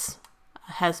Vengeance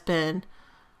has been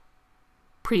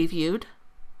previewed.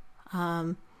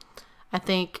 I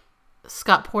think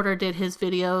Scott Porter did his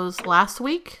videos last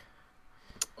week.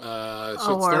 So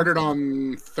it started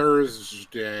on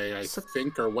Thursday, I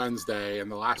think, or Wednesday,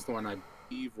 and the last one I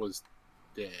believe was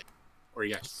today. Or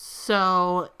yes.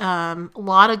 So a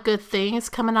lot of good things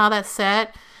coming out of that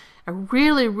set. I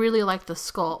really, really like the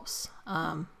sculpts.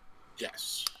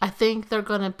 Yes. I think they're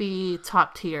going to be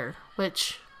top tier,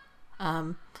 which,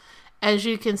 as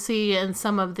you can see in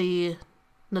some of the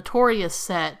Notorious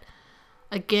set,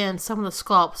 again, some of the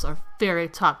sculpts are very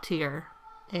top tier.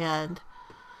 And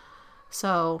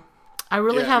so I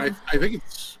really have... I think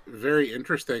it's very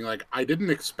interesting. Like, I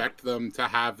didn't expect them to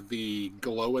have the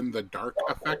glow-in-the-dark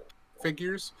effect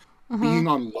figures being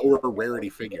on lower rarity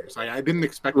figures. I didn't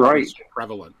expect that was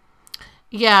prevalent.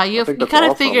 Yeah, you kind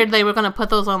of figured they were going to put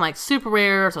those on like super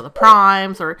rares or the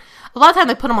primes, or a lot of time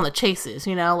they put them on the chases,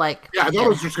 like. Yeah, I thought it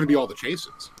was just going to be all the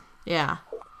chases. Yeah.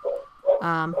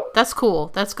 That's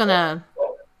cool. That's kind of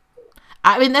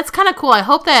cool. I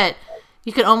hope that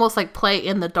you can almost like play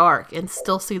in the dark and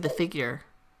still see the figure.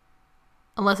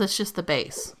 Unless it's just the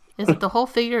base. Is it the whole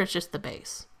figure or it's just the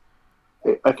base?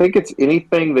 I think it's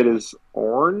anything that is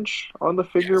orange on the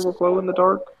figure will glow in the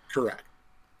dark. Correct.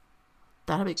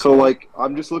 That'd be cool. So, like,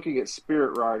 I'm just looking at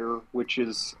Spirit Rider, which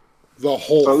is the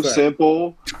whole so thing.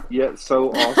 Simple yet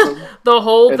so awesome. The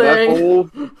whole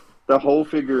thing. The whole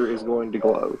figure is going to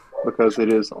glow because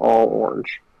it is all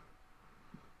orange.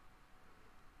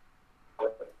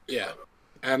 Yeah,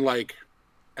 and like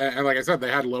I said, they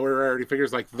had lower rarity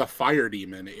figures. Like the Fire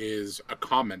Demon is a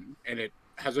common, and it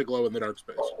has a glow in the dark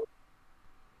space.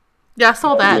 Yeah, I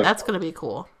saw that. Yeah. That's going to be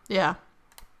cool. Yeah.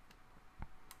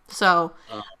 So,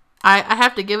 I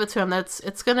have to give it to him.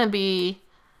 It's going to be...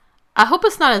 I hope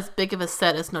it's not as big of a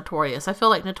set as Notorious. I feel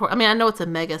like Notorious... I mean, I know it's a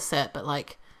mega set, but,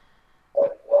 like...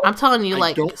 I'm telling you,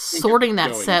 like, sorting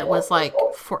that set was, like,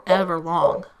 forever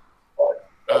long.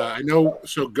 I know...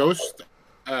 So, Ghost...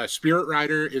 Spirit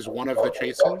Rider is one of the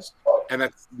chases, and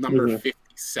that's number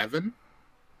 57.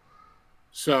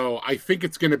 So, I think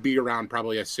it's going to be around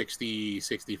probably a 60,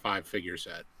 65 figure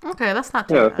set. Okay, that's not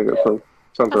too bad. I think that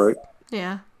sounds right.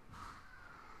 Yeah.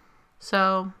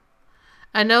 So...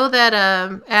 I know that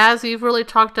as you've really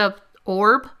talked up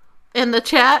Orb in the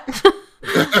chat.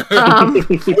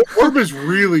 Orb is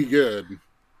really good.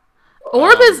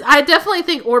 I definitely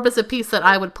think Orb is a piece that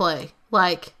I would play.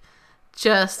 Like,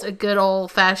 just a good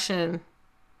old-fashioned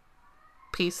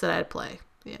piece that I'd play.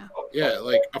 Yeah. Yeah,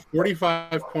 like a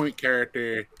 45-point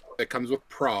character that comes with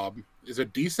prob is a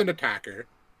decent attacker.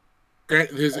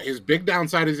 His big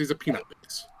downside is he's a peanut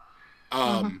base.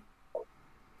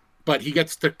 But he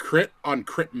gets to crit on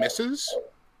crit misses,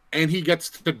 and he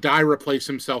gets to die replace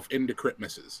himself into crit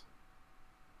misses.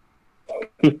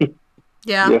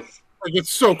 Yeah. Yes. Like,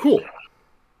 it's so cool.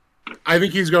 I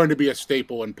think he's going to be a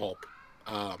staple in Pulp.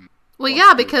 Well,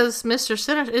 yeah, because Mr.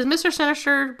 Sinister... Is Mr.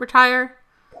 Sinister retire?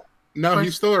 No,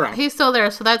 he's still around. He's still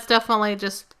there, so that's definitely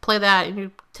just play that and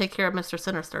you take care of Mr.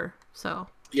 Sinister. So...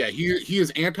 Yeah, he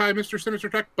is anti-Mr. Sinister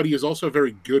tech, but he is also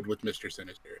very good with Mr.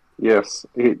 Sinister. Yes.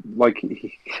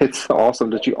 It's awesome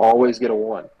that you always get a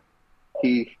 1.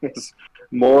 He is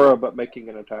more about making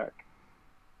an attack.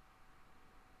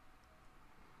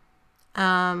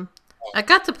 I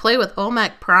got to play with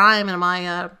OMAC Prime in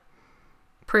my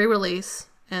pre-release,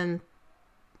 and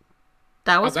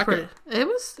that was pretty...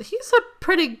 He's a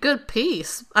pretty good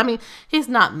piece. I mean, he's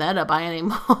not meta by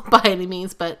any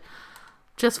means, but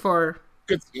just for...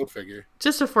 Good sealed figure.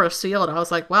 Just for a sealed, I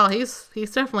was like, wow, he's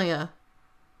definitely a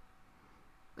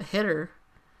hitter.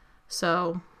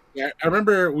 So yeah, I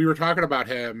remember we were talking about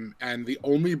him, and the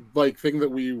only thing that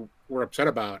we were upset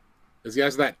about is he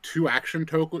has that 2 action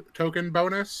token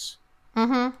bonus.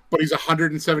 Mm-hmm. But he's a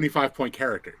 175-point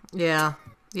character. Yeah,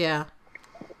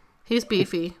 he's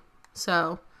beefy.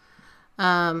 So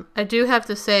I do have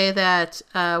to say that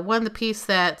one of the piece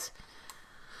that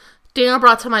Daniel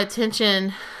brought to my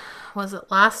attention. Was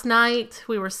it last night?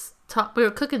 We were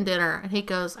cooking dinner, and he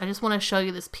goes, I just want to show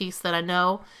you this piece that I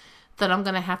know that I'm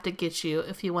going to have to get you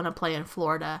if you want to play in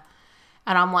Florida.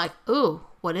 And I'm like, ooh,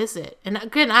 what is it? And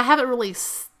again, I haven't really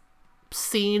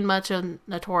seen much of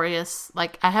Notorious.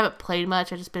 Like, I haven't played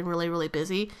much. I've just been really, really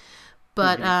busy.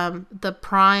 But the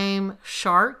Prime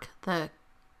Shark, the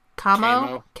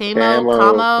Camo,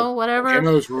 whatever.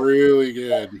 Camo's really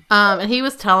good. And he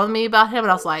was telling me about him,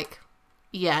 and I was like,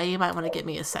 yeah, you might want to get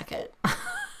me a second.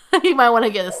 You might want to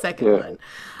get a second one.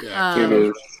 Yeah, it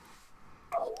is.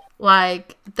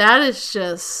 Like, that is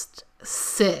just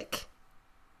sick.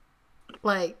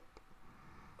 Like,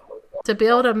 to be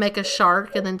able to make a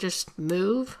shark and then just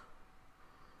move.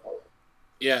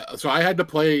 Yeah, so I had to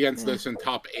play against this in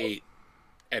top 8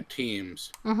 at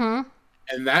teams. Mm-hmm.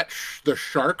 And the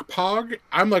shark pog,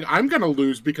 I'm like, I'm going to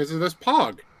lose because of this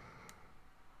pog.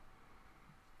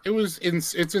 It's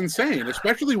insane,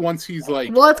 especially once he's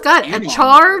like... Well, it's got a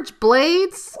charge,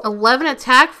 blades, 11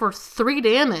 attack for 3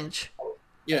 damage.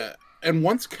 Yeah, and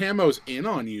once Camo's in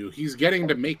on you, he's getting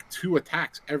to make 2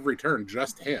 attacks every turn,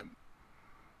 just him.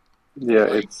 Yeah,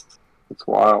 it's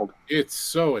wild. It's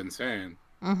so insane.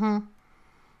 Mm-hmm.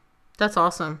 That's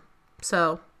awesome.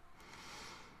 So...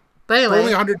 But anyway. For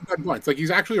only 110 points. Like, he's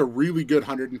actually a really good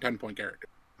 110-point character.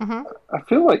 Mm-hmm. I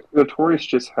feel like Notorious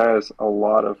just has a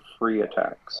lot of free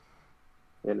attacks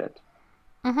in it.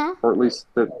 Mm-hmm. Or at least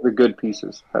the good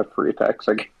pieces have free attacks,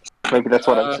 I guess. Maybe that's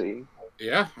what I'm seeing.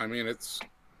 Yeah, I mean, it's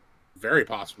very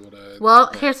possible to...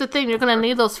 Well, here's the thing. You're going to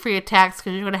need those free attacks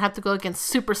because you're going to have to go against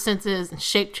super senses and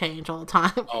shape change all the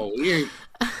time. Oh,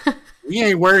 we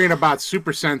ain't worrying about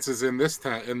super senses in this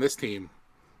team.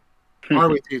 Are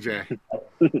we, TJ?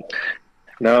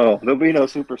 No, there'll be no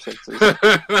super senses.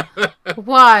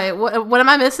 Why? What am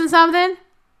I missing something?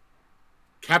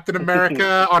 Captain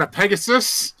America on a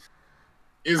Pegasus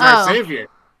is our savior.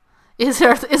 Is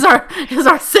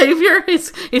our savior?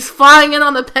 He's flying in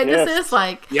on the Pegasus, yes.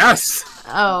 like yes.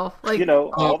 Oh, like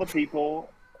all the people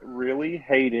really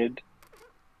hated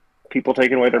people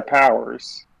taking away their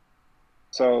powers,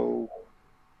 so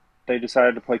they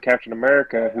decided to play Captain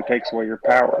America, who takes away your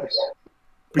powers.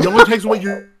 But he only takes away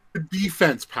your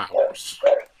defense powers.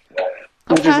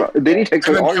 Okay. Then he takes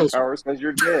away all your powers because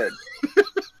you're dead.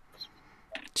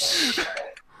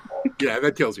 Yeah,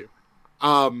 that kills you.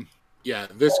 Yeah,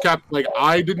 this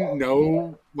I didn't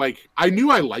know, I knew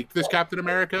I liked this Captain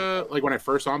America, when I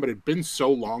first saw him, but it had been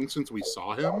so long since we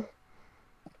saw him,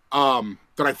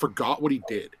 that I forgot what he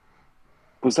did.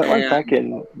 Was that back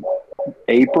in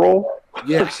April?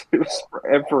 Yeah. It was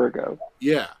forever ago.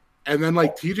 Yeah. And then,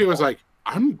 TJ was like,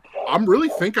 I'm really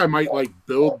think I might,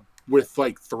 build with,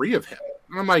 3 of him.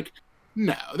 And I'm like,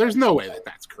 no, there's no way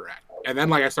that's correct. And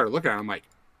then, I started looking at him, I'm like,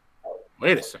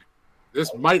 wait a second.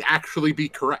 This might actually be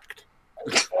correct.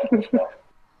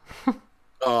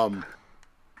 And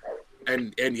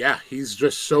yeah, he's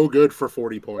just so good for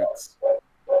 40 points.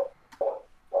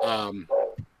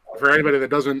 For anybody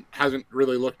that hasn't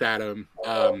really looked at him,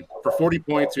 for 40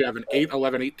 points, you have an 8,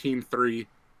 11, 18, 3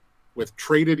 with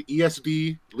traded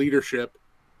ESD leadership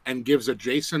and gives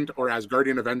adjacent or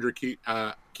Asgardian Avenger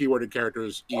keyworded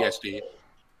characters ESD.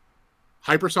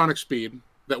 Hypersonic speed,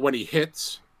 that when he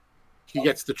hits, he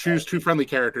gets to choose 2 friendly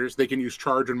characters. They can use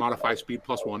charge and modify speed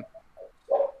 +1.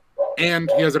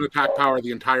 And he has an attack power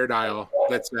the entire dial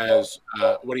that says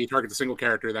when he targets a single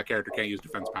character, that character can't use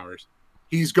defense powers.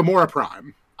 He's Gamora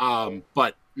Prime,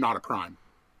 but not a Prime.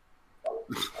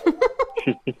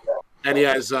 And he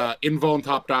has invuln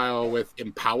top dial with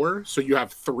Empower, so you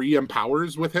have 3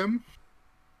 Empowers with him.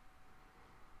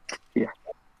 Yeah.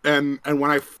 And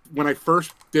when I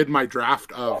first did my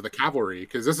draft of the Cavalry,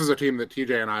 because this is a team that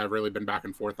TJ and I have really been back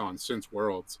and forth on since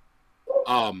Worlds,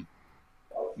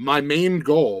 my main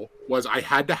goal was I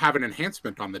had to have an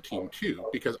enhancement on the team too,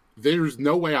 because there's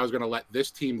no way I was going to let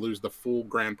this team lose the full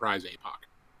grand prize APOC.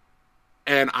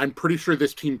 And I'm pretty sure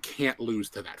this team can't lose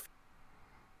to that.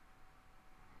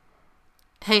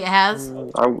 Hey,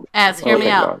 hear me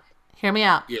out. Hear me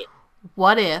out. Yeah.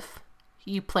 What if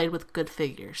you played with good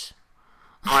figures?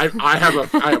 I have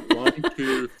 1,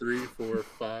 2, 3, 4,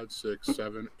 5, 6,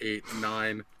 7, 8,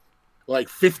 9,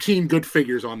 15 good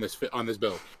figures on this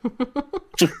build.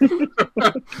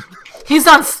 He's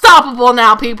unstoppable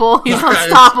now, people. He's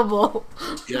unstoppable.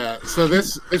 Yeah. So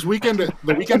this weekend,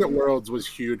 the weekend at Worlds was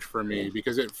huge for me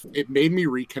because it made me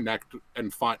reconnect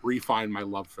and refine my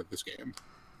love for this game.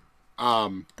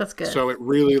 That's good. So it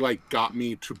really got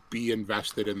me to be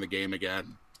invested in the game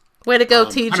again. Way to go,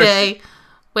 TJ.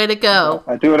 Way to go.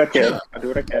 I do what I can.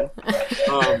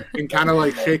 And kind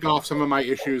of shake off some of my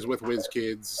issues with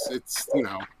WizKids. It's,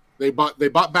 they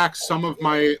bought back some of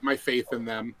my faith in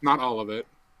them. Not all of it,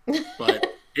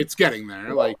 but it's getting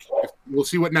there. We'll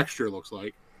see what next year looks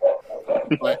like.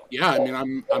 But yeah, I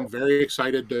mean, I'm very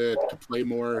excited to play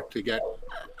more, to get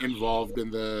involved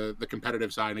in the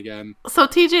competitive side again. So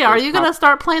TJ, are you going to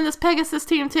start playing this Pegasus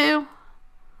team too?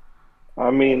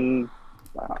 I mean,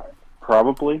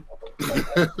 probably.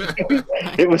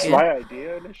 It was my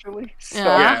idea initially. So.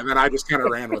 Yeah, and then I just kind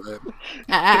of ran with it.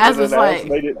 As was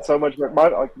made it so much. My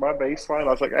baseline,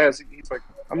 I was like, he's like,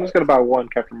 I'm just gonna buy 1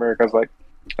 Captain America. I was like,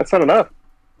 that's not enough.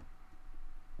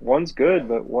 1's good,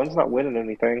 but 1's not winning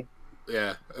anything.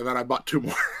 Yeah, and then I bought 2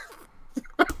 more.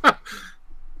 I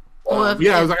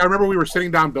remember we were sitting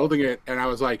down building it, and I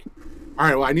was like, all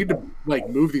right, well, I need to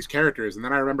move these characters, and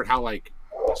then I remembered how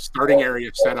starting area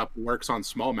setup works on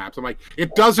small maps. I'm like,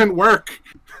 it doesn't work.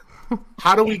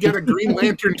 How do we get a Green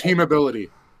Lantern team ability?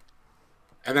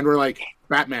 And then we're like,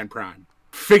 Batman Prime.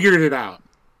 Figured it out.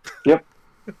 Yep.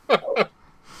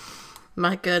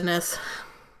 My goodness.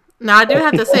 Now, I do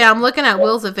have to say, I'm looking at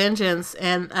Wheels of Vengeance,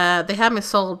 and they have me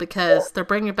sold because they're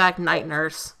bringing back Night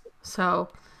Nurse. So,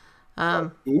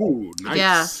 ooh, nice.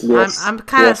 Yeah, yes. I'm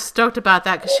kind of stoked about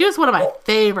that because she was one of my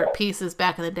favorite pieces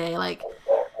back in the day.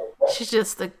 She's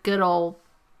just a good old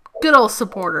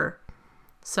supporter.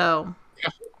 So,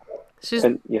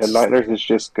 Night Nurse is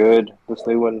just good. This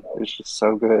new one is just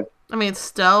so good. I mean,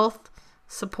 stealth,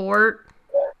 support.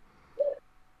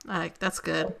 That's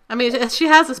good. I mean, she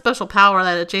has a special power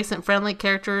that adjacent friendly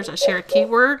characters that share a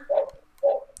keyword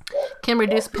can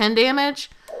reduce pen damage,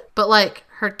 but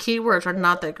her keywords are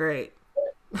not that great.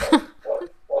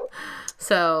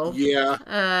 So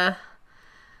yeah,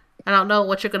 I don't know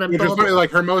what you're gonna build. Which is funny,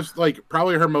 her most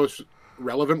probably her most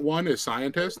relevant one is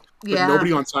Scientist. But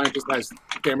nobody on Scientist has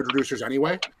damage reducers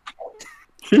anyway.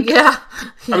 Yeah.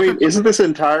 I mean, isn't this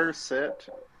entire set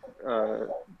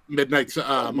Midnight's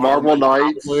Marvel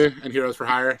Knights and Heroes for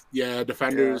Hire? Yeah,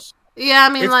 Defenders. Yeah,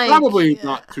 I mean, it's probably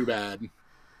not too bad.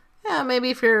 Yeah, maybe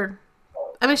if you're.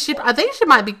 I mean, I think she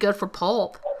might be good for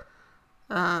Pulp.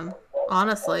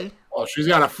 Honestly. Well, she's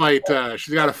got to fight.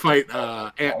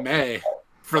 Aunt May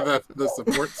for the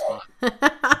support spot.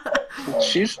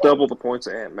 She's double the points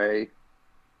of Aunt May.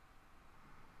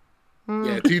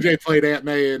 Yeah, TJ played Aunt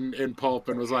May in Pulp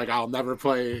and was like, "I'll never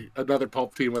play another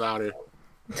Pulp team without her."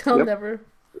 I'll never.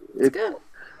 It's good.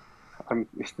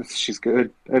 She's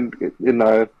good. And in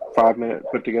the 5-minute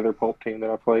put together pulp team that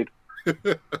I played.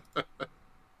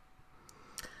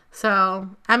 So,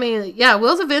 I mean, yeah,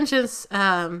 Wheels of Vengeance.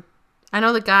 I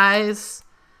know the guys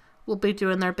will be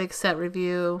doing their big set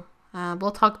review.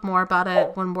 We'll talk more about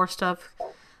it when more stuff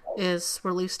is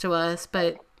released to us.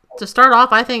 But to start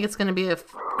off, I think it's going to be a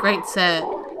great set.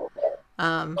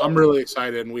 I'm really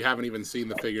excited, and we haven't even seen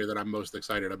the figure that I'm most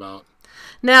excited about.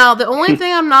 Now, the only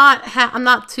thing I'm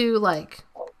not too like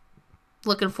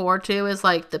looking forward to is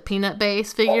like the peanut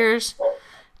base figures,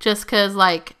 just because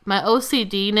like my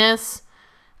OCD-ness,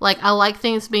 like I like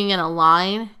things being in a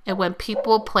line, and when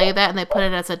people play that and they put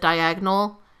it as a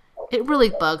diagonal, it really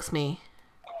bugs me.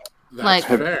 That's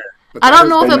like fair. I don't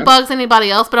know if it bugs anybody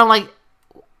else, but I'm like,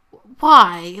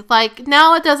 why? Like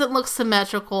now it doesn't look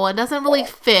symmetrical. It doesn't really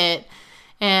fit.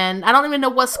 And I don't even know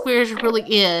what squares you're really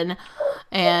in,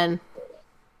 and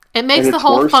it makes the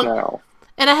whole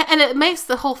and it makes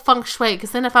the whole feng shui.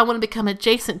 Because then, if I want to become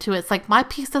adjacent to it, it's like my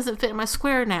piece doesn't fit in my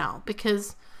square now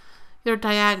because you're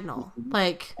diagonal.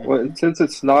 Like, well, since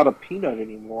it's not a peanut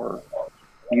anymore,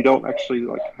 you don't actually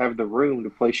like have the room to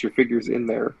place your figures in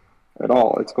there at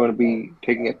all. It's going to be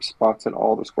taking up spots in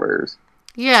all the squares.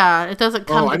 Yeah, it doesn't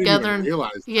come together. I didn't even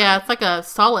realize that. Yeah, it's like a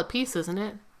solid piece, isn't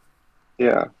it?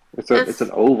 Yeah. It's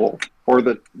an oval, or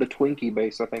the Twinkie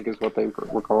base, I think is what they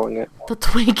were calling it. The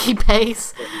Twinkie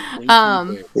base.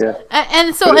 Yeah.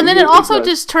 And so, and then it also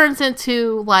just turns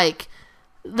into like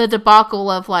the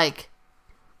debacle of like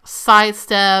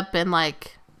sidestep and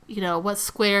like, you know, what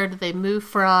square do they move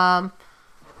from?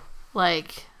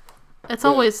 Like, the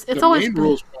main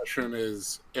rules question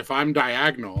is, if I'm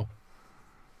diagonal,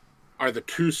 are the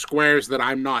two squares that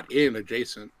I'm not in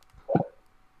adjacent?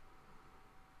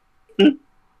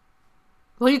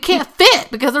 Well, you can't fit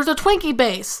because there's a Twinkie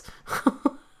base.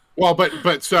 Well,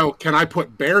 but so can I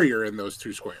put barrier in those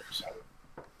two squares?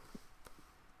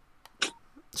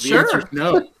 The answer is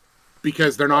no,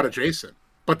 because they're not adjacent.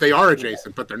 But they are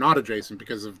adjacent, but they're not adjacent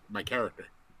because of my character.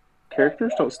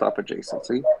 Characters don't stop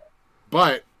adjacency.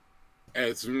 But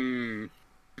as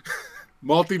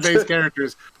multi-base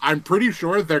characters, I'm pretty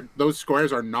sure those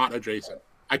squares are not adjacent.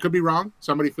 I could be wrong.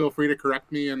 Somebody feel free to correct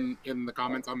me in the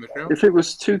comments on the show. If it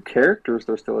was two characters,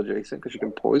 they're still adjacent because you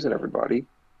can poison everybody.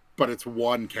 But it's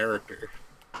one character.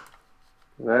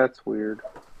 That's weird.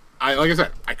 Like I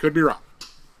said, I could be wrong.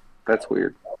 That's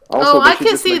weird. Also, I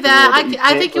can see that.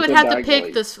 I think you would have to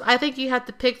pick this. I think you have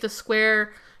to pick the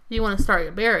square you want to start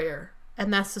your barrier,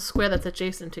 and that's the square that's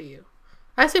adjacent to you.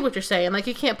 I see what you're saying. Like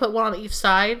you can't put one on each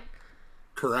side.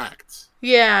 Correct.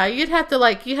 Yeah, you have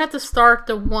to start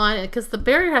the one because the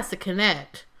barrier has to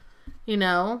connect. You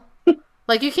know,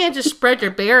 like you can't just spread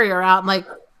your barrier out and like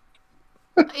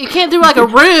you can't do like a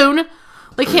rune.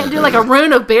 We can't do like a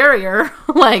rune of barrier.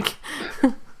 Like,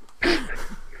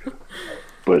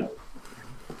 but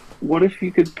what if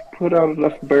you could put out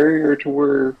enough barrier to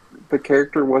where the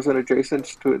character wasn't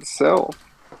adjacent to itself?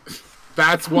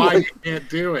 That's why you can't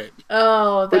do it.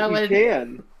 Oh, that but would.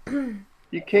 You can.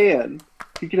 You can.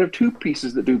 You can have two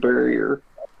pieces that do barrier,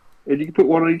 and you can put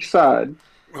one on each side.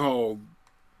 Oh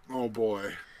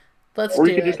boy. Or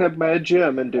you can just have Mad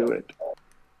Jim and do it.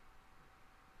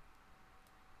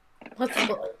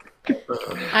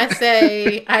 I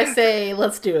say,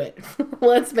 let's do it.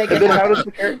 Let's make it. And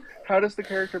then how does the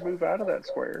character move out of that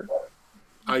square?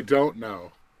 I don't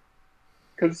know.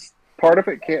 Because part of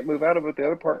it can't move out of it, the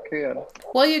other part can.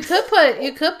 Well, you could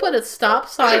put a stop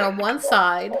sign on one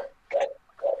side.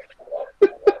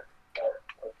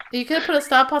 You could put a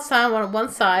stop sign on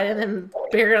one side and then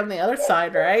bury it on the other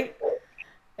side, right?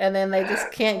 And then they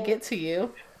just can't get to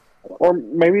you. Or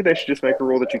maybe they should just make a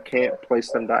rule that you can't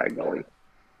place them diagonally.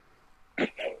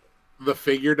 The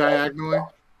figure diagonally?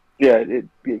 Yeah, it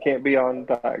can't be on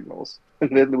diagonals.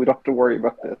 And then we don't have to worry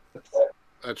about this.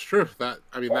 That's true. That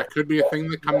could be a thing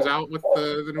that comes out with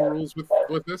the new rules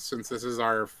with this, since this is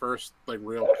our first like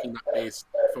real peanut-based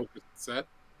focused set.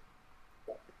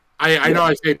 I know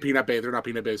I say peanut base, they're not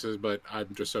peanut bases, but I'm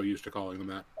just so used to calling them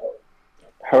that.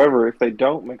 However, if they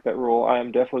don't make that rule, I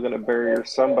am definitely going to bury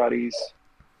somebody's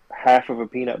half of a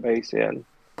peanut base in.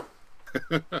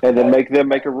 And then make them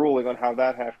make a ruling on how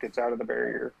that half gets out of the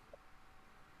barrier.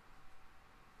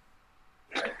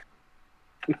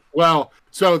 Well,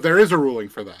 so there is a ruling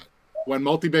for that. When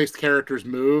multi-based characters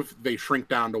move, they shrink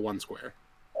down to one square.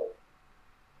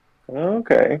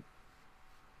 Okay.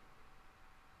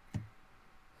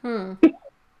 So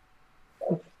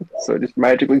it just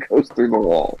magically goes through the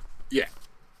wall. Yeah.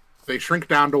 They shrink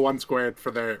down to one square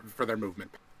for their movement.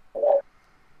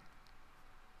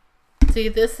 See,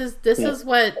 this is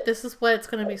what's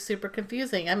going to be super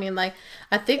confusing. I mean, like,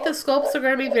 I think the sculpts are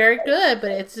going to be very good,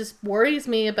 but it just worries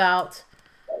me about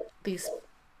these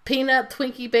peanut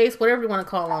Twinkie base, whatever you want to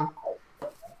call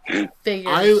them,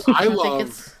 figures. I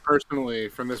love personally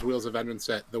from this Wheels of Vengeance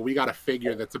set that we got a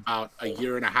figure that's about a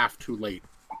year and a half too late.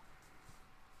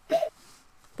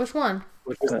 Which one?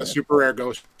 Which is the super rare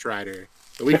Ghost Rider.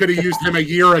 We could have used him a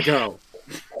year ago.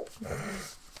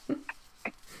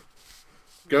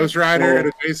 Ghost Rider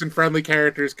and adjacent friendly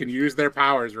characters can use their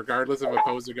powers regardless of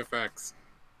opposing effects.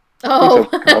 Oh.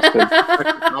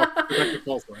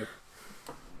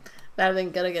 That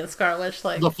ain't good against Scarlet Witch.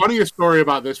 Like, the funniest story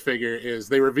about this figure is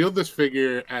they revealed this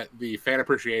figure at the Fan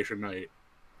Appreciation Night,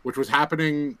 which was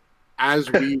happening as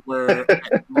we were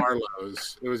at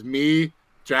Marlowe's. It was me,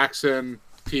 Jackson,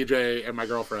 TJ, and my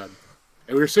girlfriend.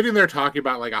 And we were sitting there talking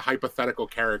about like a hypothetical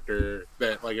character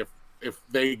that, like, if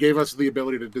they gave us the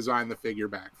ability to design the figure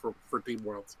back for Team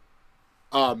Worlds.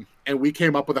 And we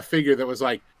came up with a figure that was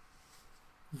like,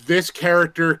 this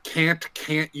character can't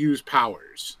use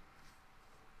powers.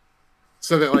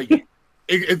 So that, like,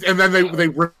 and then they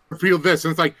revealed this,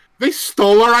 and it's like, they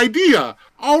stole our idea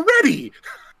already.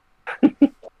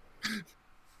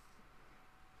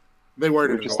 They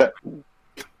weren't just that.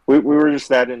 We were just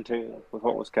that in tune with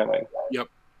what was coming. Yep.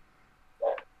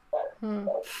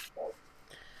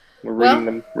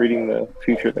 We're reading the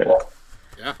future there.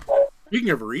 Yeah.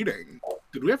 Speaking of reading,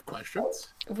 did we have questions?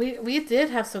 We did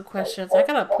have some questions. I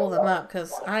gotta pull them up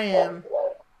because I am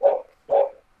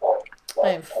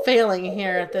failing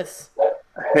here at this.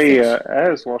 Hey,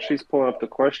 Az, while she's pulling up the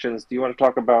questions, do you want to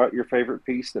talk about your favorite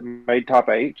piece that made top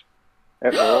 8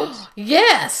 at Worlds?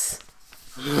 Yes.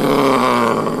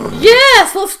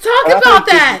 Yes, let's talk about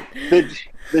that.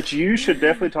 That you should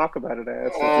definitely talk about it,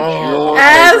 Az.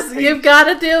 Az, you've got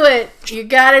to do it. You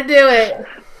got to do it.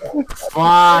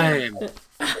 Fine.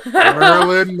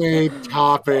 Merlin made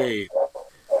top 8.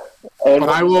 And but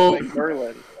I will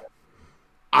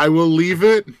leave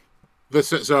it.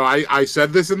 So I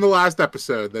said this in the last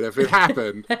episode, that if it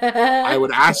happened, I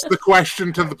would ask the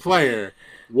question to the player,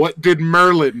 what did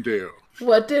Merlin do?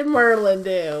 What did Merlin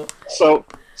do? So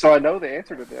I know the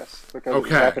answer to this because it's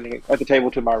happening at the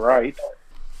table to my right.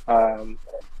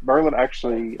 Merlin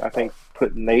actually, I think,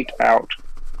 put Nate out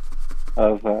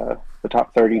of the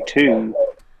top 32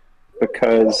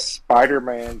 because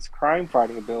Spider-Man's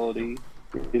crime-fighting ability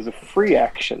is a free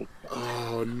action.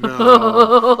 Oh, no.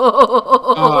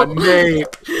 Oh, Nate.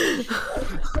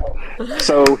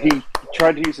 So he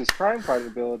tried to use his crime-fighting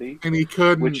ability. And he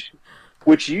couldn't.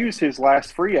 Which used his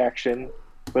last free action,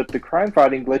 but the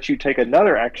crime-fighting lets you take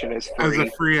another action as free. As a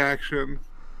free action.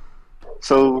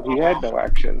 So he had no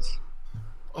actions.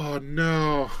 Oh,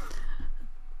 no.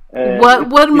 And what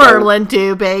would Merlin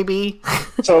do, baby?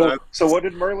 So what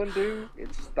did Merlin do?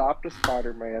 It stopped a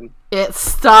Spider-Man. It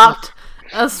stopped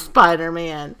a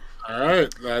Spider-Man. All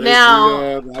right. That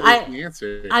is the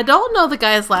answer. I don't know the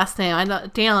guy's last name. I know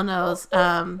Daniel knows.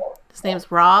 His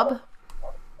name's Rob.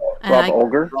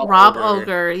 Ogre? Rob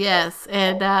Ogre, yes.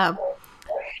 And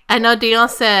I know Daniel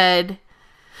said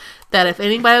that if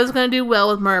anybody was going to do well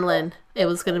with Merlin, it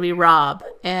was going to be Rob.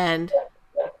 And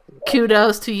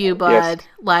kudos to you, bud. Yes.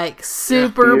 Like,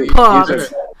 super pumped.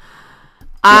 He's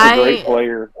a great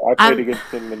player. I played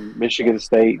against him in Michigan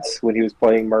State when he was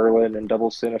playing Merlin and Double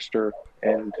Sinister,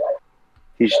 and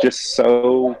he's just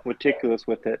so meticulous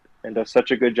with it and does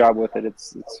such a good job with it.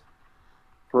 It's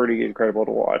pretty incredible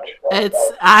to watch.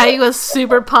 I was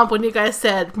super pumped when you guys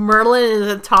said Merlin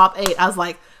is in top 8. I was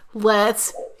like,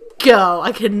 let's go.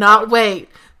 I cannot wait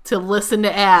to listen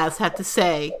to Az have to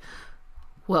say,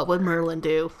 what would Merlin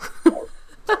do?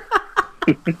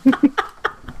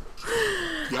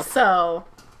 Yep. So,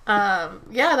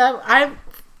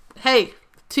 hey,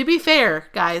 to be fair,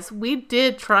 guys, we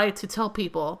did try to tell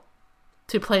people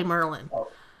to play Merlin.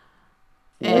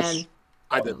 Yes. And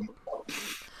I didn't.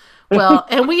 Well,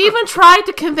 and we even tried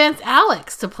to convince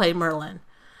Alex to play Merlin.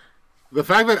 The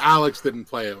fact that Alex didn't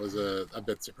play it was a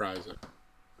bit surprising.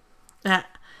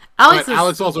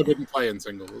 Alex also didn't play in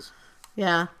singles.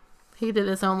 Yeah, he did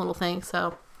his own little thing,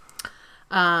 so...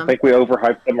 I think we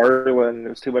overhyped the Merlin. It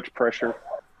was too much pressure.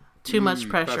 Too much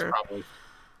pressure.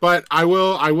 But I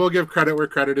will give credit where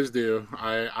credit is due.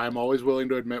 I'm always willing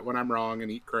to admit when I'm wrong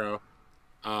and eat crow.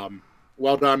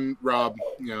 Well done, Rob.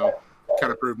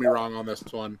 Kind of proved me wrong on this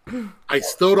one. I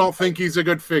still don't think he's a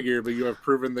good figure, but you have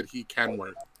proven that he can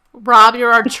work. Rob,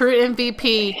 you're our true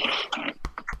MVP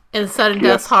in Sudden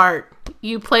Death's heart.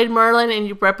 You played Merlin and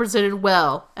you represented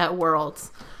well at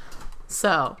Worlds.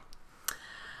 So,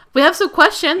 we have some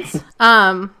questions.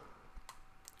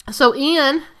 So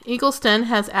Ian Eagleston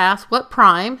has asked, what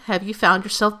prime have you found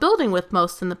yourself building with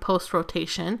most in the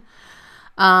post-rotation?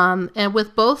 And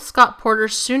with both Scott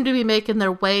Porters soon to be making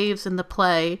their waves in the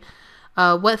play,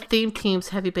 what theme teams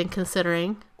have you been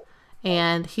considering?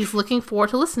 And he's looking forward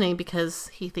to listening because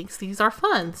he thinks these are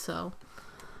fun. So,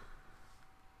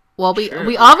 well,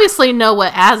 we obviously know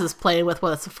what Az is playing with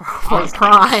what's for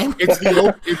prime. It's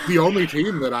the only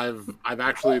team that I've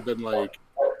actually been like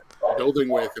building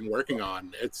with and working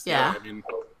on. It's I mean,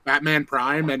 Batman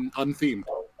Prime and unthemed.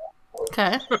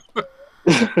 Okay.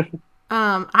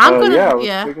 I'm gonna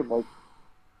thinking, like,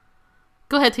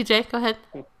 go ahead, TJ. Go ahead.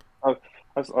 I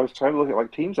was trying to look at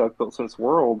like teams I've built since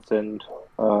Worlds, and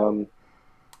one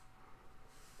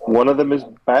of them is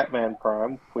Batman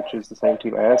Prime, which is the same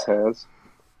team Az has,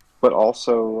 but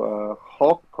also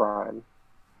Hulk Prime.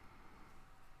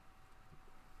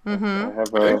 Mm-hmm. I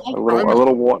have a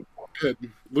little one. Good.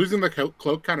 Losing the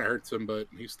cloak kind of hurts him, but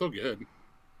he's still good.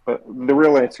 But the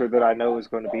real answer that I know is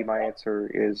going to be my answer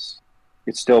is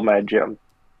it's still Mad Jim.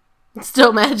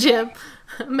 Still Mad Jim.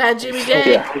 Mad Jimmy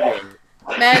J. Yeah.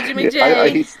 Mad Jimmy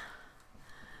J.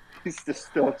 He's just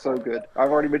still so good.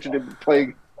 I've already mentioned him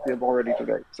playing him already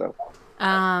today. So,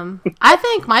 I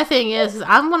think my thing is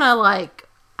I'm gonna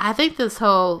I think this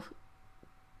whole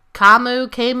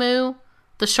Camu,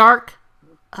 the shark,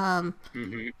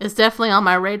 is definitely on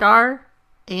my radar,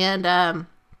 and I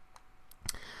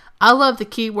love the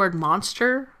keyword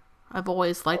monster. I've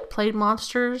always played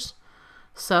monsters,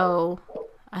 so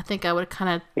I think I would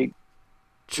kind of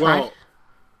try. Well,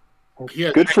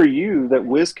 good for you that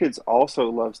WizKids also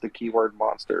loves the keyword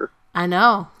monster. I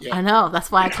know. That's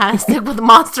why I kind of stick with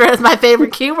monster as my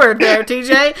favorite keyword there,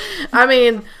 TJ. I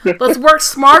mean, let's work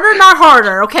smarter, not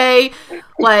harder, okay?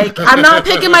 I'm not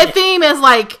picking my theme as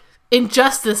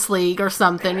Injustice League or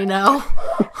something, you know?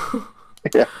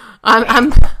 Yeah. I'm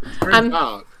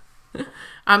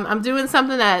doing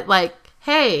something that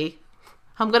hey,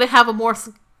 I'm gonna have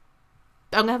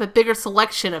a bigger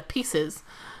selection of pieces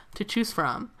to choose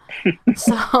from.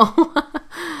 So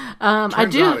I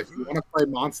do. If you want to play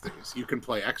monsters, you can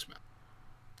play X-Men.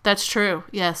 That's true.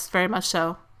 Yes, very much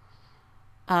so.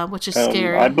 Which is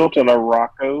scary. I built an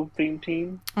Morocco theme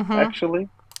team, actually.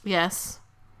 Yes.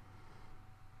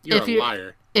 You're a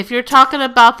liar. If you're talking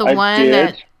about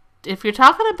the if you're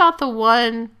talking about the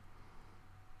one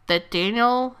that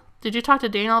Daniel, did you talk to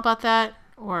Daniel about that,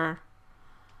 or?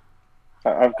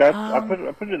 I've got. I put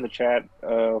it in the chat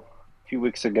a few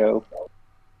weeks ago.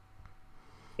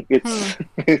 It's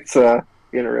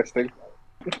interesting.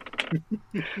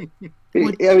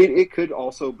 It could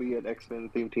also be an X-Men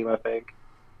theme team, I think.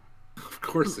 Of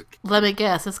course it can. Let me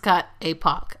guess, it's got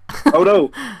APOC. Oh no,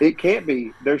 it can't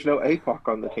be. There's no APOC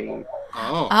on the team.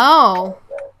 Oh.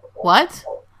 What?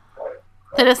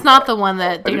 Then it's not the one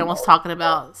that Daniel was talking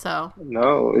about, so.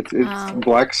 No, it's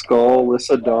Black Skull,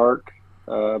 Lissa Dark,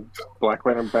 Black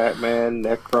Lantern Batman,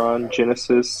 Necron,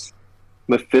 Genesis,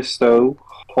 Mephisto,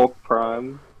 Hulk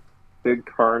Prime, Big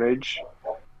Carnage,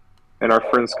 and our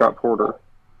friend Scott Porter.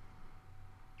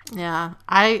 Yeah,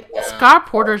 Scott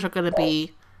Porters are going to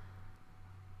be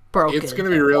broken. It's going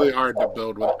to be really hard to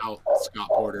build without Scott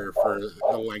Porter for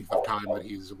the length of time that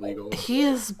he's legal. He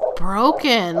is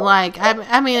broken.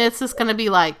 I mean, it's just going to be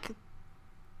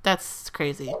that's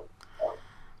crazy.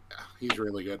 Yeah, he's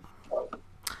really good.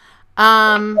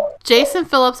 Jason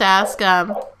Phillips asked,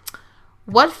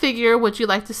 what figure would you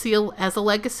like to see as a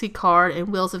legacy card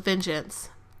in Wheels of Vengeance?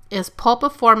 Is Pulp a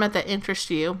format that interests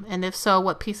you? And if so,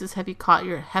 what pieces have caught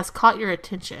your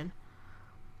attention?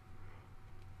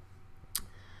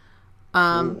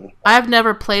 I've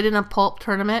never played in a Pulp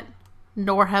tournament,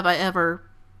 nor have I ever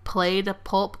played a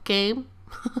Pulp game.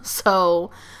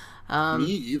 So, me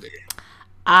either.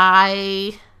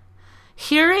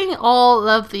 Hearing all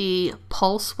of the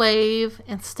Pulse Wave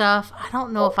and stuff, I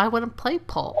don't know if I want to play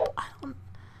Pulp.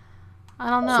 I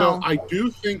don't know. So I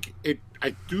do think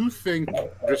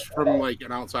just from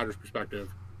an outsider's perspective,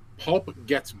 Pulp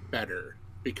gets better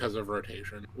because of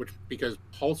rotation, because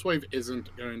Pulse Wave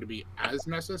isn't going to be as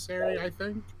necessary, I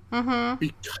think. Mm-hmm.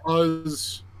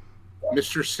 Because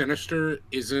Mr. Sinister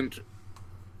isn't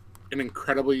an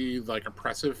incredibly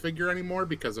oppressive figure anymore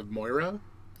because of Moira.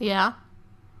 Yeah.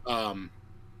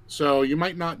 So you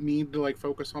might not need to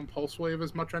focus on Pulse Wave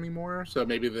as much anymore. So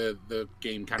maybe the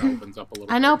game kind of opens up a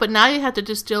little. I know, but now you have to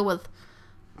just deal with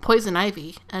Poison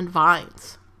Ivy and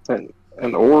Vines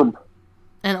and Orb.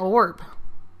 And Orb.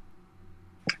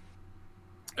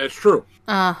 It's true.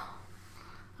 I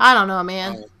don't know,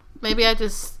 man. Maybe I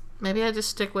just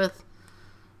stick with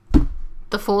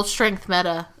the full strength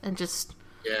meta and just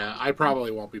Yeah, I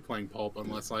probably won't be playing Pulp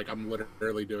unless I'm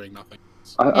literally doing nothing.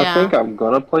 I think I'm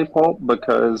gonna play Pulp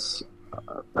because,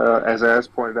 as Az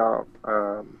pointed out,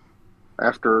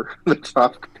 after the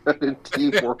top cut in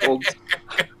Team Worlds,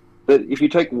 that if you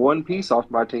take one piece off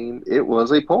my team, it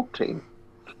was a Pulp team.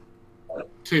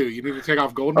 2, you need to take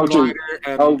off Golden Glider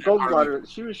and Golden Glider.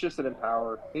 She was just an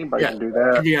Empower. Anybody can do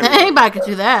that. Anybody can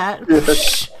do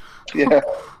that. Yeah.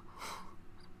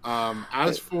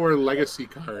 As for legacy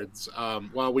cards,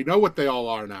 well, we know what they all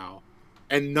are now,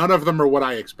 and none of them are what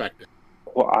I expected.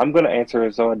 Well, I'm going to answer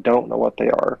as though I don't know what they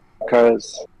are,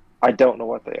 because I don't know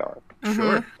what they are.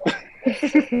 Sure.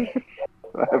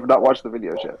 I have not watched the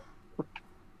videos yet.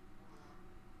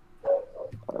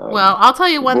 Well, I'll tell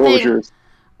you one thing.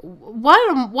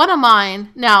 One of mine.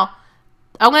 Now,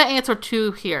 I'm going to answer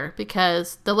 2 here,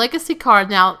 because the legacy card,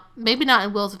 now, maybe not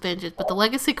in Wheels of Vengeance, but the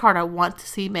legacy card I want to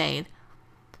see made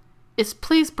is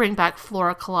please bring back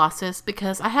Flora Colossus,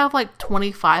 because I have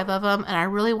 25 of them, and I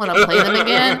really want to play them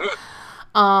again.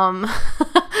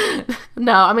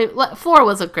 No, I mean, Flora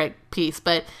was a great piece,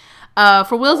 but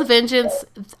for Wheels of Vengeance,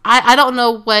 I don't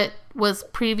know what was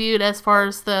previewed as far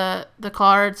as the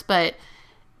cards, but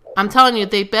I'm telling you,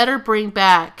 they better bring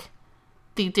back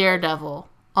the Daredevil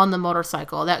on the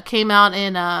motorcycle that came out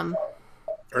in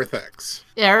Earth X.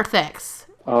 Yeah, Earth X.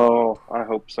 Oh, I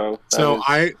hope so.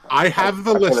 I have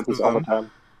the list of them all the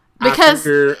time. Because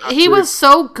he was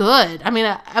so good. I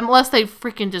mean, unless they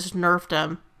freaking just nerfed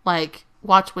him.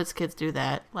 Watch WizKids do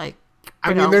that. I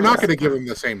mean, they're not going to give him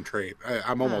the same trait.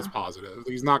 I'm almost positive.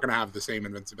 He's not going to have the same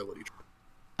invincibility trait.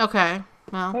 Okay,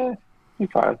 well. He's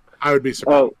fine. I would be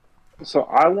surprised. So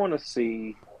I want to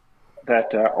see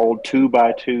that old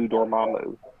 2x2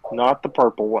 Dormammu. Not the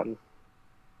purple one.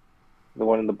 The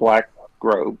one in the black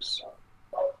robes.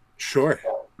 Sure.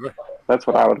 That's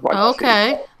what I would like to see.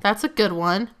 Okay, that's a good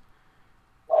one.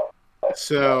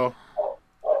 So,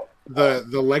 the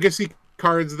legacy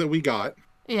cards that we got,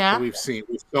 that we've seen.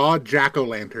 We saw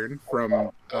Jack-O-Lantern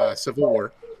from Civil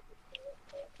War.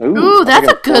 Ooh, that's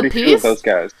a good piece. Of those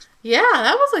guys. Yeah,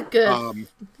 that was a good.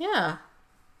 Yeah.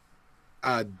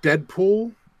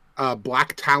 Deadpool,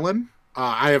 Black Talon.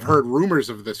 I have heard rumors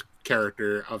of this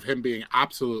character, of him being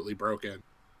absolutely broken.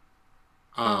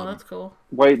 That's cool.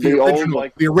 Wait, the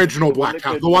original Black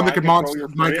Talon, the one that could mind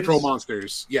control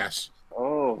monsters. Yes.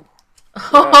 Oh.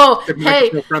 Oh, hey.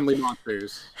 Friendly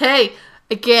monsters. Hey,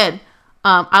 again,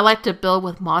 I like to build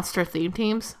with monster theme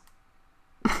teams.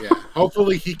 Yeah.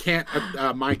 Hopefully he can't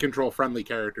mind control friendly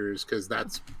characters, because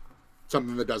that's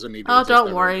something that doesn't need to exist.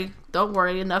 Don't worry. Don't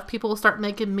worry. Enough people will start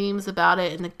making memes about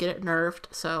it and get it nerfed,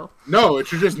 so. No, it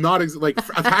should just not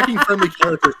attacking friendly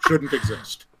characters shouldn't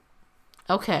exist.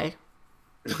 Okay.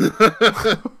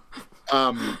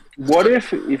 What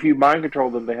if you mind control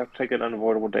them, they have to take an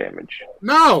unavoidable damage?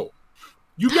 No!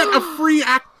 You get a free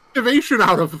activation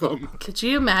out of them. Could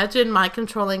you imagine mind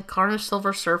controlling Carnage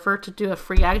Silver Surfer to do a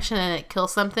free action and it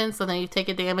kills something, so then you take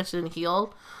a damage and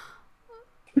heal?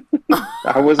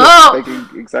 I wasn't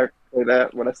thinking exactly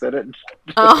that when I said it.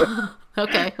 Oh,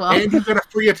 okay. Well, and you get a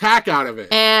free attack out of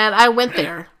it. And I went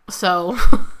there, so.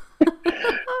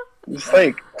 Just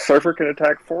think, Surfer can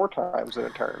attack 4 times in a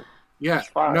turn. Yeah,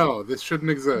 no, this shouldn't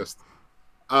exist.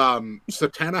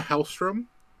 Satana Hellstrom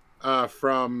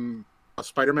from a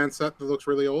Spider-Man set that looks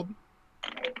really old.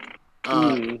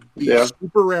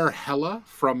 Super rare Hela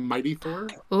from Mighty Thor.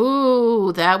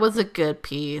 Ooh, that was a good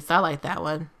piece. I like that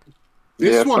one.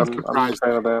 This one surprised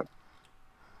me.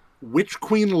 Witch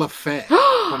Queen LaFay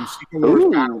from Secret Wars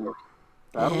Battleworld.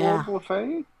 Battleworld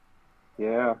LaFay?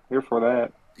 Yeah, here for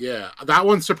that. Yeah, that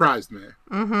one surprised me.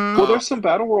 Mm-hmm. Well, there's some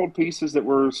Battleworld pieces that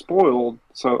were spoiled,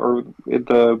 or in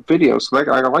the video, so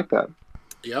I like that.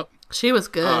 Yep. She was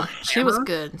good. She was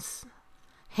good.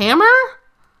 Hammer?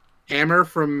 Hammer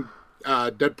from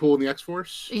Deadpool and the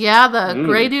X-Force. Yeah, the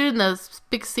gray dude in the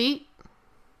big seat.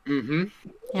 Mm-hmm.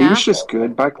 Yeah. He was just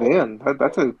good back then.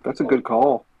 That's a good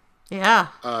call. Yeah.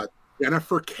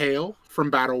 Jennifer Kale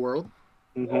from Battleworld.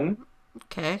 Mm-hmm.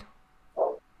 Okay.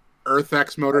 Earth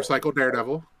X Motorcycle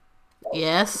Daredevil.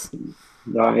 Yes.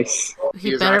 Nice.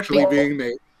 He is actually being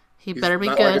made. He better be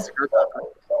good.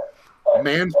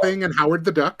 Man-Thing and Howard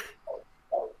the Duck.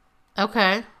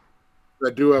 Okay.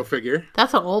 The duo figure.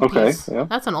 That's an old piece. Yeah.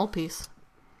 That's an old piece.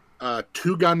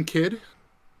 Two Gun Kid.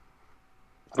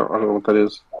 I don't know what that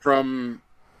is. From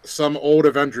some old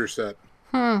Avenger set.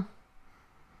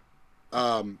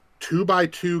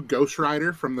 2x2 Ghost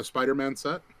Rider from the Spider-Man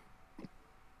set.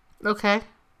 Okay.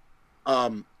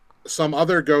 Some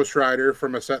other Ghost Rider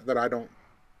from a set that I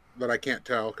can't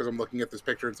tell because I'm looking at this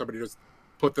picture and somebody just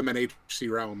put them in HC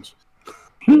Realms.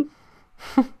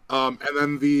 And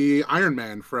then the Iron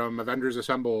Man from Avengers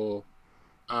Assemble,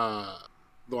 the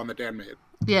one that Dan made.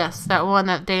 Yes, that one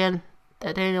that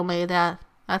Daniel made.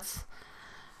 That's.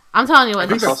 I'm telling you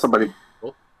what. I saw somebody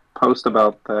post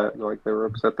about that. Like they were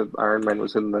upset that Iron Man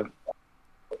was in the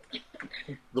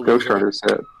Ghost Rider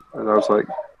set, and I was like,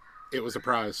 it was a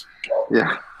prize.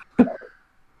 Yeah.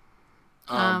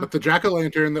 But the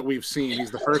Jack-o'-lantern that we've seen,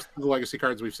 he's the first of the legacy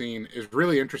cards we've seen, is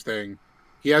really interesting.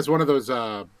 He has one of those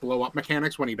blow-up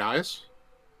mechanics when he dies.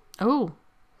 Oh.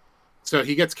 So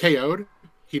he gets KO'd.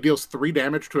 He deals 3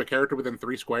 damage to a character within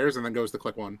 3 squares, and then goes to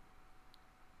click 1.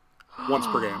 Once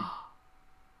per game.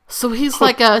 So he's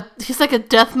like a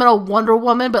death metal Wonder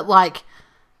Woman, but like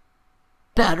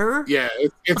better? Yeah,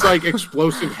 it's like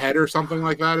Explosive Head or something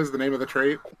like that is the name of the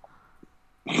trait.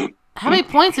 How many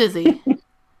points is he?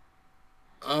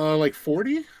 Like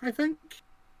 40, I think.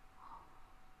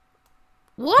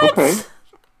 What? Okay.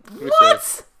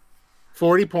 What?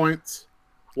 40 points.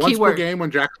 Once Keyword. per game,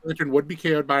 when Jack-o'-lantern would be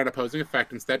KO'd by an opposing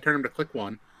effect, instead turn him to click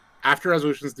 1. After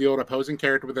resolutions, deal an opposing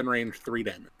character within range 3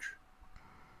 damage.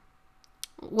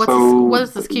 What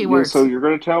is this keyword? So you're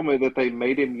going to tell me that they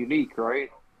made him unique, right?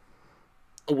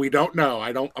 We don't know.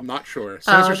 I'm not sure.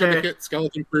 Sinister Syndicate,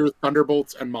 Skeleton Crew,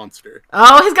 Thunderbolts, and Monster.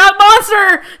 Oh, he's got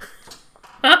Monster!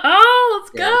 Oh, let's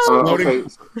go!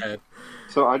 Okay.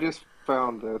 So I just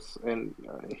found this, and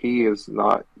he is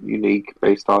not unique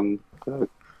based on the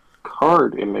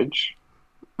card image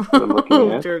that I'm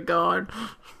looking at. Dear God.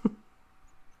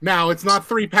 Now, it's not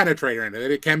 3 penetrator in it.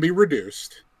 It can be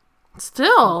reduced.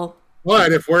 Still.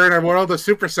 But if we're in a world of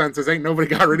super senses, ain't nobody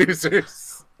got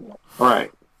reducers.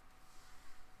 Right.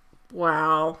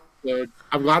 Wow. So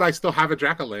I'm glad I still have a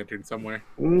jack-o'-lantern somewhere.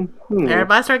 Mm-hmm.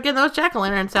 Everybody start getting those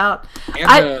jack-o'-lanterns out.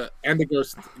 And the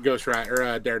Ghost Rider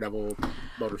or Daredevil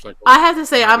motorcycle. I have to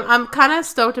say, I'm kind of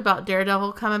stoked about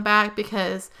Daredevil coming back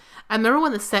because I remember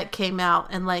when the set came out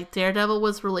and like Daredevil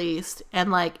was released and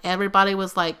like everybody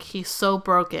was like, he's so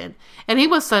broken, and he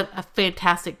was a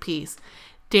fantastic piece.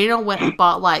 Daniel went and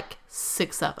bought like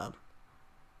 6 of them.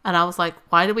 And I was like,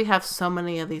 why do we have so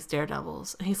many of these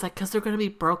Daredevils? And he's like, because they're going to be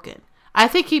broken. I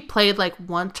think he played like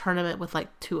one tournament with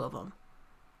like 2 of them.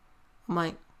 I'm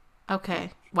like,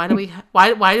 okay, why do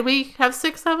we have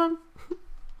 6 of them?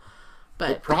 But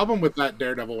the problem with that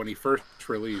Daredevil when he first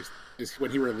released is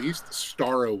when he released,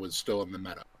 Starro was still in the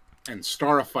meta. And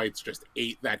Starro fights just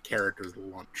ate that character's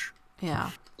lunch.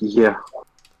 Yeah. Yeah.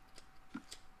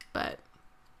 But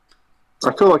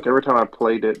I feel like every time I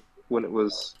played it when it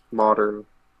was modern,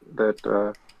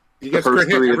 that he gets crit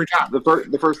hit every time.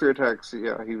 The first 3 attacks,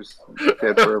 yeah, he was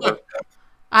dead forever.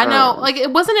 I know, like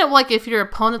it wasn't it like if your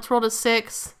opponents rolled a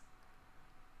 6.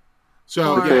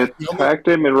 So they attacked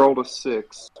him and rolled a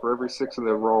 6. For every 6 in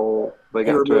the roll, they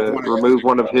got to remove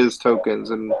one of his tokens,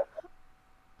 and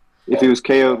if he was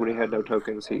KO'd when he had no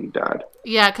tokens, he died.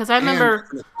 Yeah, because I remember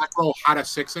if an attack roll had a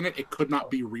 6 in it, it could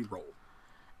not be re-rolled.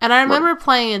 And I remember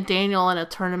playing in Daniel in a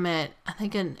tournament. I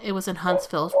think it was in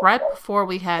Huntsville, right before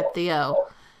we had Theo.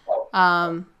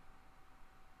 I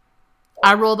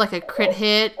rolled like a crit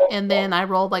hit, and then I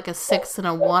rolled like a 6 and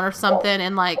a 1 or something,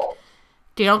 and like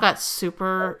Daniel got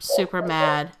super, super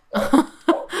mad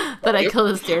that I killed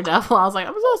his Daredevil. I was like,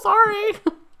 I'm so sorry.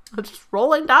 I'm just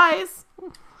rolling dice.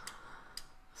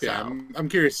 Yeah, I'm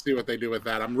curious to see what they do with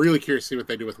that. I'm really curious to see what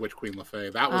they do with Witch Queen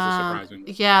LeFay. That was a surprising.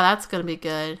 Yeah, that's gonna be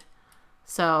good.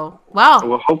 So, wow.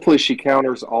 Well, hopefully she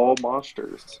counters all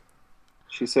monsters.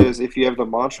 She says if you have the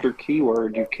monster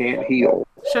keyword, you can't heal.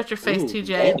 Shut your face,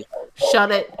 TJ. Shut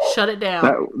it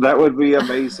down. That would be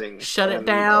amazing. Shut it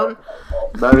down.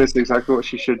 That is exactly what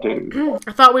she should do.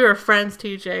 I thought we were friends,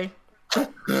 TJ.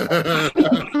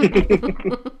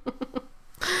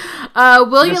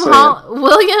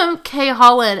 William K.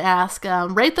 Holland asked,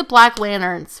 rate the Black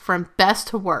Lanterns from best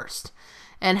to worst,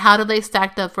 and how do they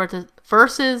stack up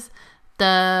versus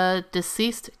the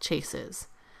deceased chases?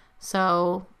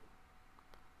 So,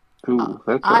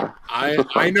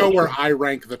 I know where I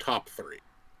rank the top 3.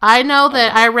 I know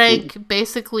that I rank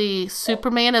basically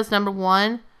Superman as number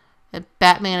 1 and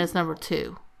Batman as number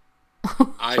 2.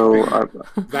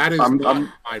 That is not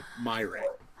my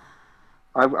rank.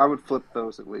 I would flip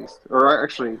those at least. Or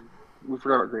actually, we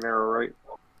forgot about Green Arrow, right?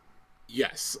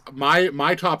 Yes.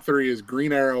 My top 3 is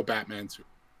Green Arrow, Batman,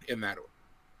 Superman, in that order.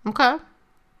 Okay.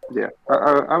 Yeah.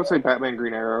 I would say Batman,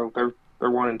 Green Arrow. They're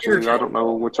 1 and 2. I don't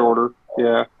know which order.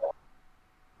 Yeah.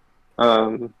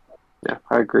 Yeah,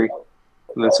 I agree.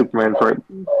 And then Superman's right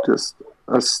just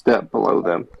a step below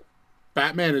them.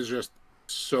 Batman is just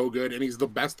so good, and he's the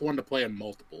best one to play in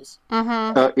multiples.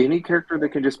 Mm-hmm. Any character that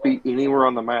can just be anywhere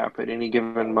on the map at any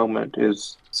given moment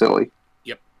is silly.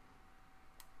 Yep.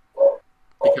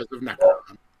 because of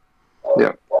Necron.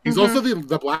 Yeah. He's also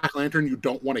the Black Lantern you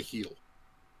don't want to heal.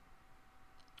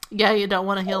 Yeah, you don't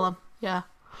want to heal him. Yeah.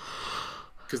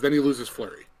 Because then he loses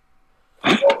flurry.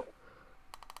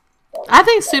 I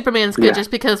think Superman's good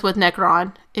just because with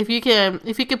Necron. If you can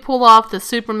pull off the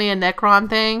Superman Necron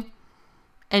thing,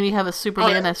 and you have a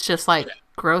Superman that's just like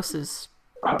gross as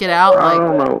get out. I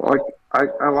don't know. Like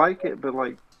I like it, but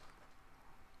like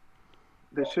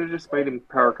they should have just made him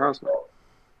power cosmic.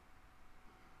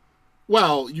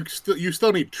 Well, you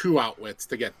still need 2 outwits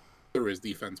to get through his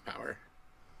defense power.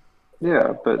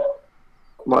 Yeah, but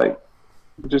like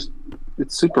it's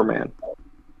Superman.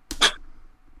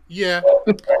 Yeah.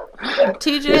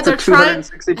 TJ, It's they're a trying.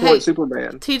 260-point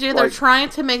Superman. TJ, they're trying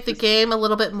to make the game a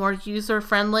little bit more user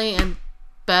friendly and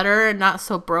better, and not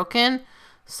so broken.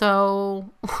 So,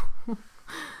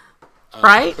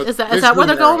 right? Is that where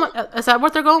they're going? Is that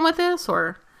what they're going with this,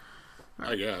 or?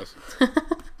 I guess.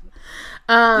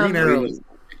 Green Arrow.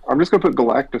 I'm just gonna put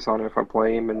Galactus on it if I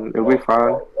play him, and it'll be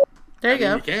fine. There you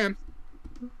go. You can.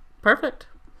 Perfect.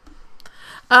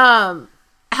 How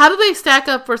do they stack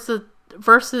up versus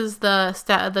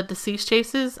the deceased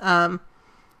chases?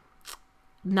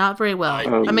 Not very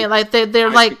well. I mean, like they're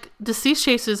like deceased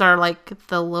chases are like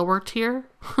the lower tier,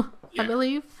 I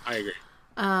believe. I agree.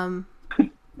 I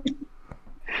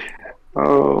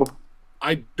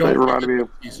don't think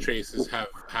these chases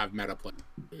have meta play.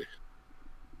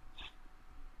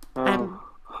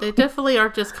 They definitely are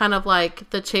just kind of like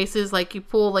the chases, like you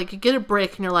pull, like you get a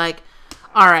break and you're like,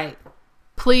 all right,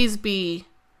 please be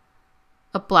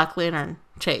a Black Lantern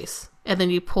chase. And then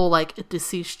you pull like a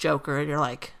deceased Joker and you're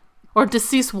like, or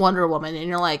deceased Wonder Woman, and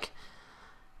you're like,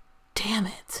 damn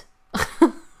it.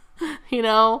 You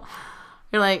know?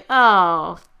 You're like,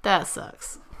 oh, that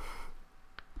sucks.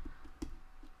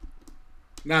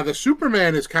 Now, the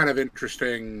Superman is kind of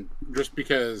interesting just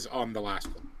because on the last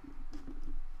one.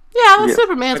 Yeah, the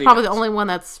Superman's probably the only one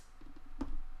that's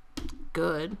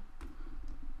good.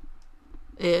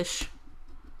 Ish.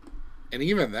 And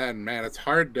even then, man, it's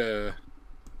hard to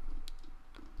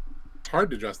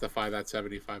justify that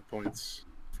 75 points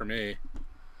for me.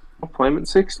 I'll play him at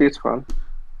 60, it's fun.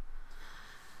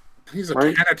 He's a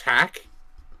 10 attack?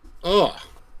 Ugh.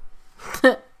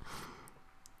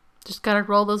 Just gotta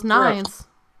roll those 9s.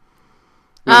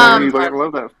 I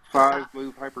love that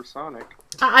 5-move hypersonic.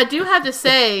 I do have to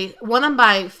say, one of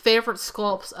my favorite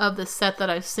sculpts of the set that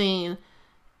I've seen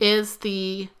is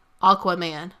the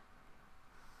Aquaman.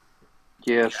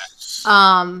 Yes.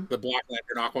 The Black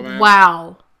Lantern Aquaman.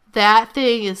 Wow. That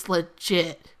thing is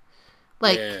legit.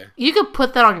 Like, you could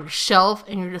put that on your shelf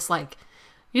and you're just like,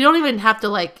 you don't even have to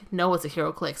like know it's a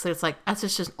HeroClix. So it's like, that's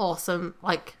just an awesome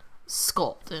like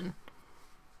sculpt. And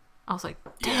I was like,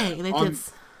 dang, they did.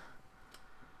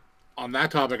 On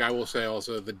that topic, I will say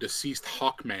also the deceased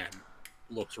Hawkman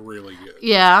looks really good.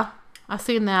 Yeah, I've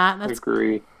seen that. I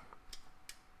agree.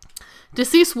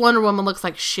 Deceased Wonder Woman looks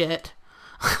like shit.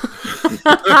 And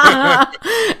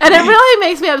it really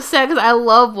makes me upset because I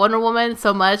love Wonder Woman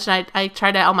so much. And I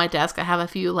tried out on my desk. I have a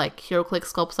few like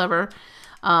HeroClix sculpts of her.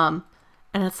 And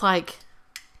it's like,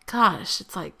 gosh,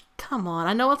 it's like, come on.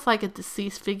 I know it's like a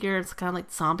deceased figure. It's kind of like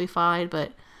zombified,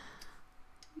 but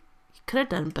you could have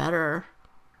done better.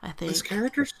 I think this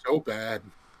character's so bad.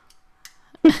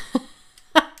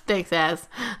 Thanks, Az.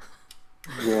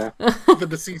 Yeah. The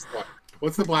deceased one.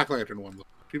 What's the Black Lantern one?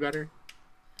 She better?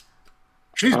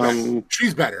 She's better.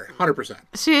 She's better. 100%.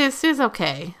 She's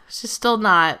okay. She's still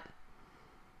not.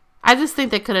 I just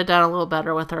think they could have done a little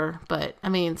better with her. But I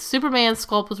mean, Superman's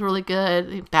sculpt was really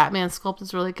good. Batman's sculpt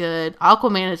is really good.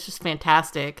 Aquaman is just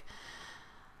fantastic.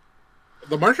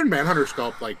 The Martian Manhunter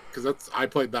sculpt, like, because I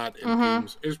played that in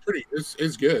games,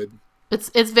 is good.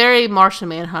 It's very Martian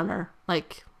Manhunter,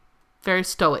 like very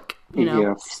stoic, you know.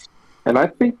 Yes, and I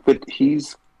think that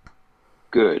he's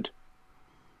good.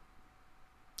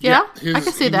 Yeah, I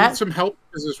can see that. Needs some help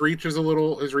because his reach is a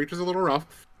little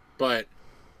rough, but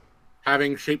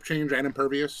having shape change and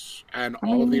impervious and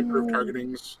all of the improved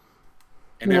targetings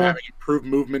and him having improved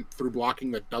movement through blocking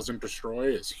that doesn't destroy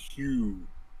is huge.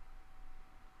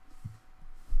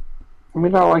 I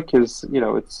mean, I like his,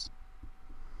 it's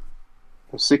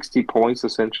 60 points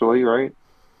essentially, right?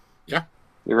 Yeah.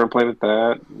 You're going to play with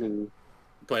that and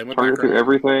target through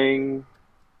everything.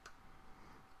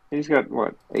 And he's got,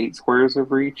 8 squares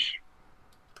of reach?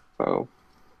 So.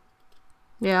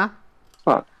 Yeah. It's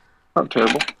not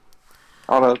terrible.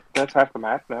 Although, that's half the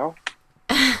map now.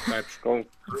 That's going.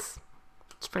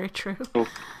 It's very true.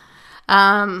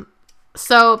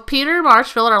 So, Peter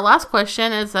Marshfield, our last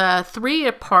question is a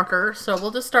 3-parter. So,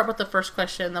 we'll just start with the first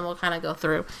question, and then we'll kind of go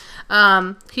through.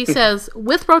 He says,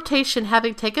 with rotation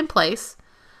having taken place,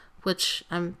 which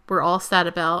we're all sad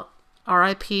about.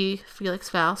 R.I.P. Felix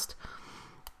Faust.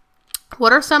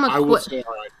 What are some I will say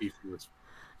R.I.P. Felix.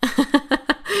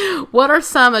 What are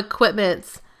some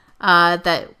equipments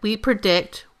that we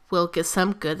predict will get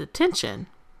some good attention?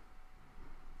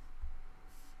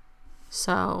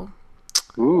 So,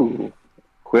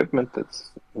 equipment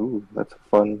that's a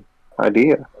fun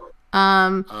idea.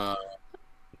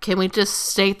 Can we just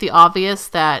state the obvious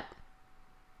that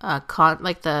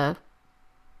like the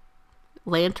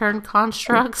lantern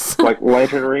constructs, like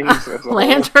lantern rings?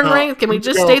 Rings? Can we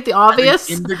just state the obvious?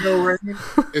 Indigo ring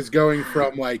is going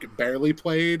from like barely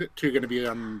played to going to be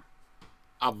on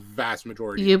a vast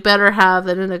majority. You better have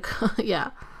an indigo.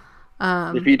 Yeah.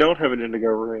 If you don't have an indigo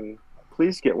ring,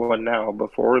 please get one now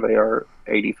before they are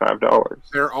 $85.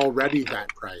 They're already that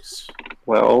price.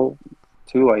 Well,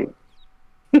 too late.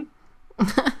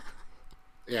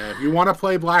 Yeah, if you want to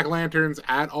play Black Lanterns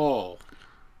at all,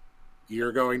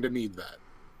 you're going to need that.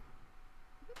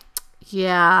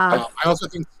 Yeah. I also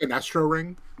think Sinestro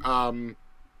Ring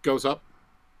goes up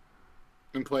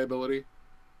in playability.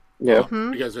 Yeah.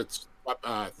 Because it's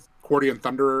Cordy and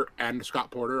Thunder and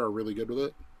Scott Porter are really good with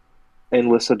it. And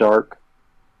Lissa Dark.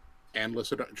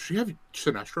 Does she have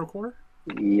Sinestro Core?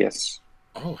 Yes.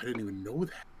 Oh, I didn't even know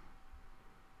that.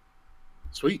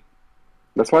 Sweet.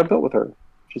 That's why I built with her.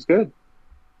 She's good.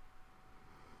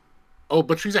 Oh,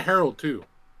 but she's a Herald too.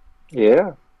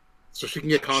 Yeah. So she can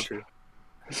get Contra.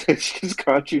 She's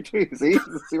caught you too. See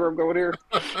where I'm going here?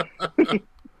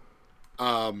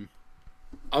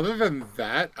 Other than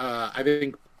that, I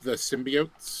think the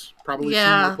symbiotes probably see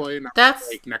more play. That's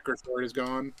like Necrosword is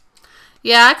gone.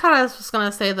 Yeah, I kind of was going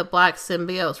to say the black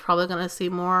symbiote's probably going to see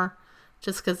more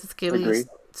just because it's giving you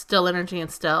still energy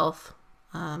and stealth.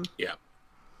 Yeah.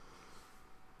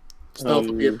 Stealth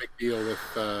would be a big deal with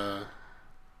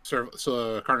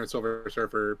Carnage Silver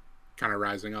Surfer kind of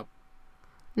rising up.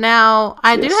 Now,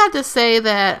 I do have to say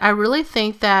that I really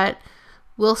think that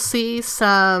we'll see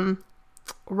some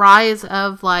rise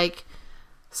of like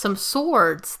some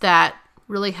swords that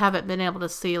really haven't been able to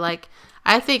see. Like,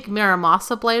 I think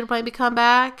Miramasa Blade might be come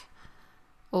back,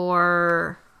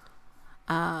 or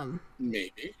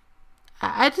maybe.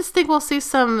 I just think we'll see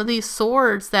some of these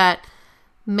swords that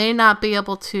may not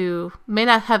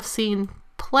have seen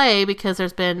play because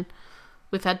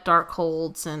we've had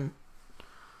Darkholds and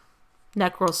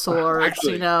Necro Swords.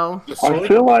 Actually, you know. I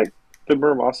feel like the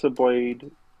Miramasa Blade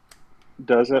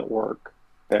doesn't work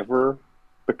ever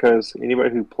because anybody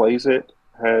who plays it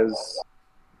has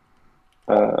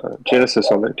Genesis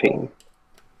on their team.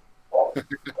 Okay.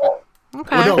 Well,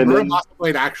 no, Miramasa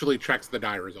Blade actually checks the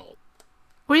die result.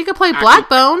 Well, you could play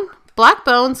Blackbone.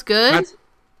 Blackbone's good.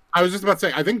 I was just about to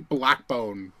say, I think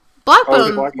Blackbone. Is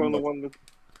Blackbone the one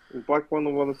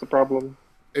that's the problem?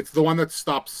 It's the one that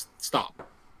stops stop.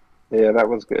 Yeah, that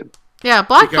one's good. Yeah,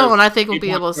 Blackbone I think we'll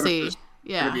be able to see.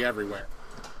 Yeah. It'll be everywhere.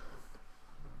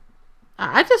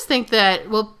 I just think that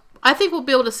we'll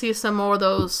be able to see some more of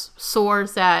those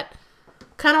swords that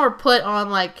kind of were put on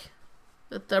like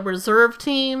the reserve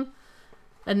team,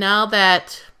 and now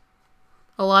that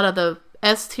a lot of the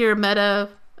S tier meta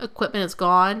equipment is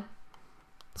gone,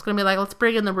 it's gonna be like, let's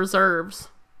bring in the reserves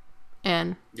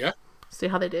and see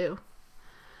how they do.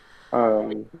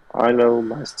 I know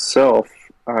myself.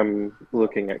 I'm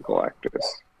looking at Galactus.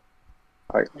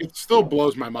 It still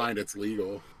blows my mind. It's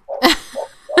legal.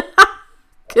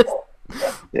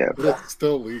 Yeah, but it's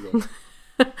still legal.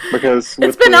 Because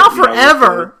it's been out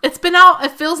forever. It's been out.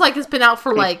 It feels like it's been out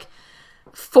for like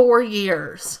 4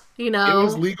 years. You know, it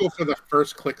was legal for the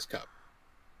first Clicks Cup.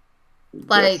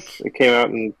 Like it came out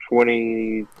in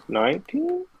 2019,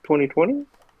 2020,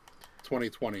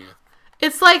 2020.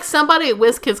 It's like somebody at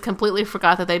WizKids completely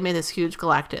forgot that they made this huge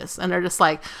Galactus, and they're just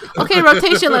like, "Okay,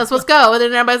 rotation list, let's go." And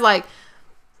then everybody's like,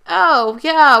 "Oh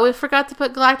yeah, we forgot to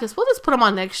put Galactus. We'll just put him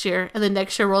on next year." And then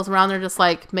next year rolls around, they're just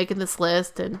like making this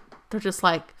list, and they're just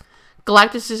like,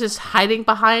 Galactus is just hiding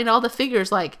behind all the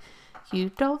figures, like, "You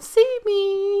don't see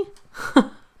me."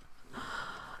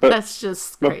 That's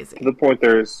just crazy. The point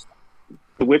there is,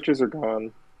 the witches are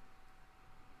gone,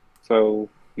 so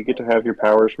you get to have your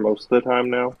powers most of the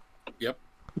time now. Yep.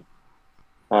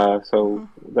 So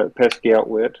that pesky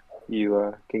outwit,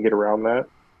 you can get around that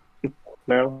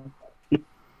now.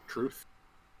 Truth.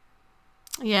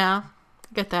 Yeah,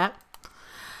 get that.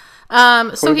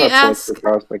 So he asks,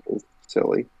 Cosmic is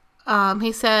silly.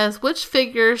 He says, which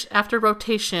figures after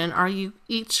rotation are you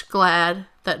each glad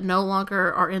that no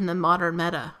longer are in the modern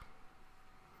meta?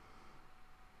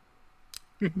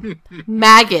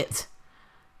 Maggot.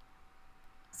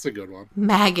 That's a good one.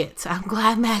 Maggot. I'm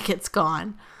glad Maggot's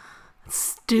gone.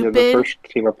 Stupid. Yeah, the first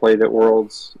team I played at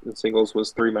Worlds in singles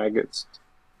was 3 maggots.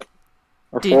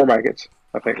 Or 4 maggots.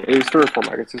 I think it was 3 or 4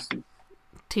 maggots.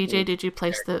 TJ, did you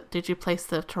place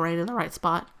the terrain in the right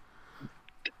spot?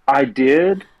 I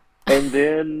did, and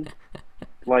then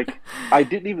I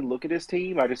didn't even look at his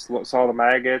team. I just saw the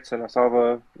maggots and I saw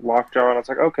the lockjaw, and I was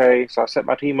like, okay. So I set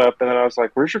my team up, and then I was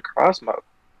like, "Where's your Cosmo?"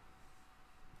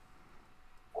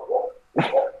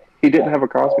 He didn't have a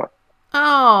Cosmo.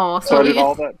 Oh, so I did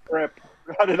all that prep.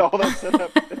 I did all that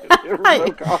setup. There was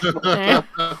no Cosmo.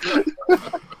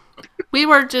 You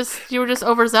were just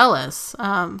overzealous.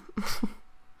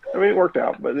 I mean, it worked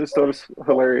out, but it's still just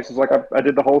hilarious. It's like I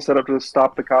did the whole setup to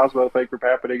stop the Cosmo thing from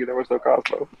happening, and there was no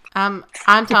Cosmo. I'm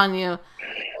telling you,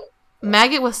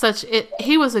 Maggot was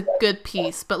he was a good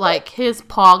piece, but like his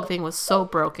Pog thing was so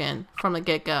broken from the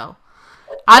get-go.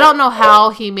 I don't know how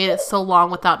he made it so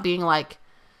long without being like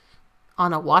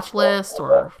on a watch list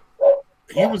or...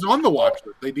 He was on the watch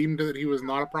list. They deemed that he was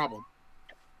not a problem.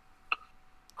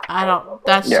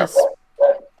 That's just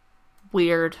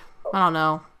weird. I don't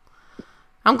know.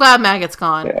 I'm glad Maggot's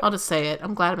gone. Yeah. I'll just say it.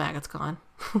 I'm glad Maggot's gone.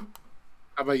 How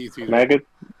about you two? Maggot?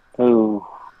 Oh.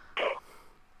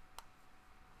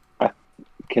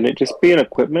 Can it just be an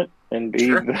equipment and be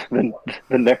the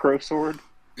Necro Sword?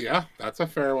 Yeah, that's a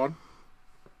fair one.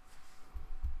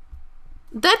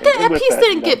 That piece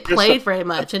didn't get played very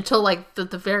much until like the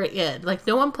very end. Like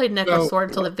no one played Necro Sword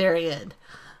until the very end.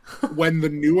 When the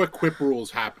new equip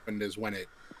rules happened is when it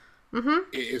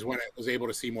was able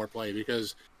to see more play,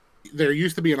 because there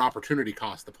used to be an opportunity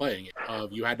cost to playing it.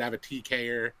 You had to have a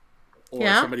TKer or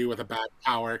somebody with a bad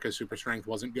power because super strength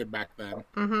wasn't good back then.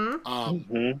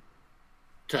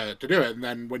 To do it, and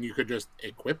then when you could just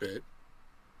equip it,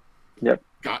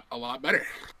 got a lot better.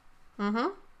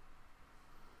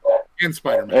 And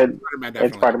Spider-Man.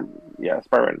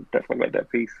 Spider-Man definitely made that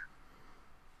piece.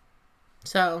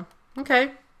 So,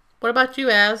 okay. What about you,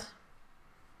 Az?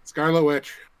 Scarlet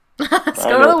Witch.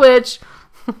 Scarlet Witch.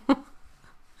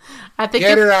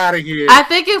 Get her out of here. I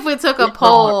think if we took a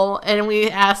poll and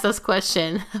we asked this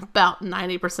question, about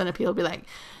 90% of people would be like,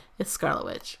 it's Scarlet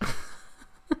Witch.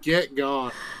 Get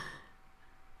gone.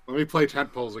 Let me play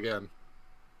tent poles again.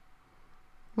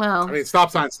 Well, I mean, stop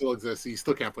sign still exists. You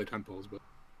still can't play tent poles, but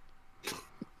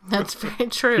that's very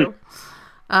true.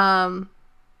 And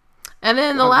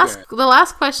then the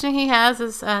last question he has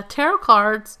is tarot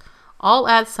cards all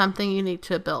add something unique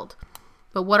to a build.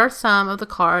 But what are some of the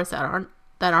cards that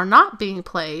are not being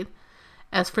played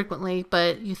as frequently,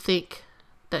 but you think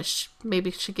that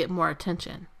maybe should get more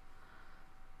attention?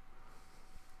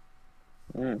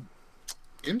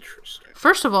 Interesting.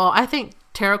 First of all, I think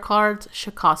tarot cards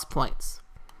should cost points.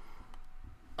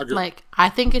 Agreed. Like, I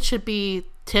think it should be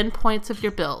 10 points of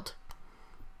your build.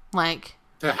 Like,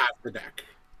 to have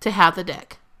the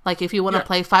deck. Like, if you want to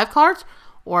play 5 cards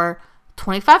or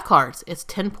 25 cards, it's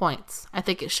 10 points. I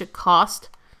think it should cost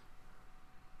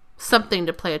something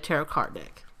to play a tarot card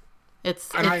deck.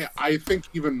 I think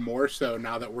even more so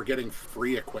now that we're getting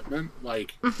free equipment,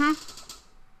 like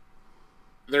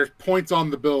there's points on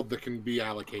the build that can be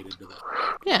allocated to that.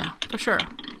 Yeah, for sure.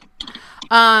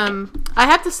 I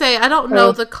have to say, I don't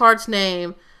know the card's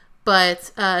name,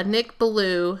 but Nick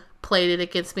Ballou played it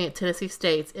against me at Tennessee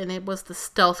State, and it was the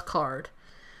stealth card.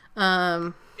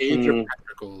 Age of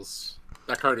Pentacles.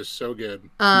 That card is so good.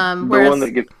 The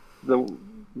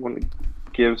one that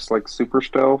gives like super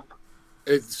stealth.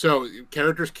 So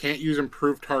characters can't use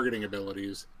improved targeting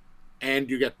abilities, and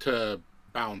you get to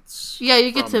bounce. Yeah,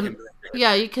 you get to.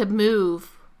 Yeah, you can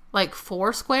move like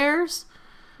 4 squares.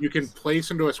 You can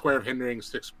place into a square of hindering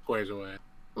 6 squares away.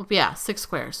 Yeah, 6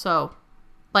 squares. So,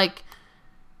 like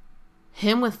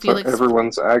him with Felix. So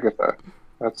everyone's Agatha.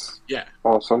 That's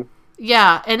awesome.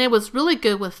 Yeah, and it was really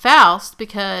good with Faust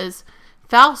because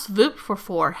Faust vooped for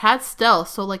 4, had stealth.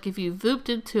 So, like if you vooped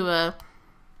into a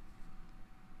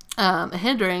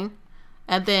hindering,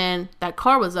 and then that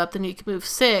card was up, then you could move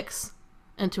 6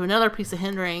 into another piece of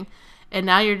hindering, and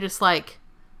now you're just like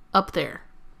up there.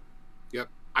 Yep,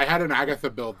 I had an Agatha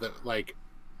build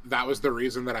that was the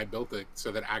reason that I built it,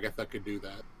 so that Agatha could do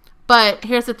that. But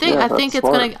here's the thing: I think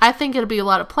it'll be a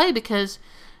lot of play because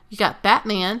you got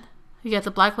Batman, you got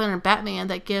the Black Lantern Batman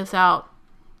that gives out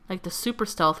like the super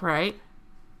stealth, right?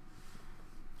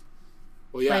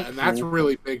 Well, yeah, and that's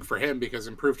really big for him because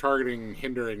improved targeting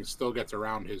hindering still gets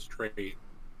around his trait.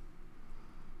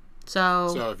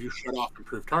 So if you shut off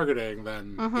improved targeting,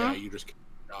 then you just can't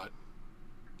shot.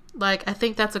 Like, I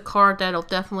think that's a card that'll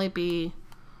definitely be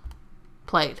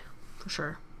played for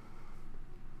sure.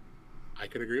 I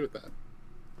could agree with that.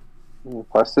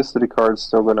 Plasticity card's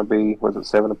still going to be, was it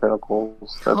 7 of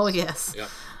Pentacles? Oh yes. Yep.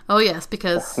 Oh, yes,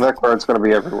 because... That card's going to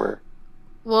be everywhere.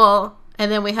 Well,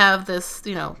 and then we have this,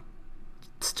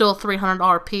 still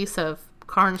 $300 piece of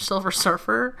Carnage Silver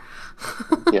Surfer.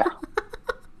 Yeah.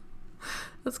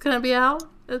 It's going to be out.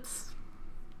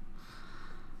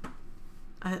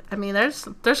 I mean, there's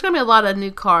going to be a lot of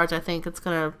new cards. I think it's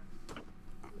going to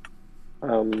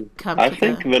I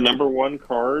think the number one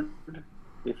card,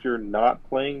 if you're not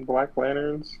playing Black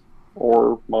Lanterns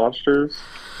or monsters,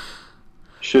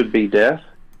 should be Death.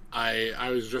 I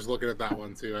was just looking at that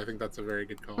one too. I think that's a very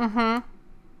good call. Mm-hmm.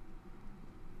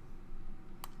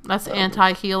 That's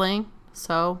anti-healing,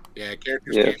 so... Yeah,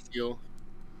 characters can't heal.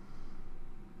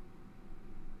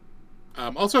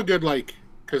 Also good,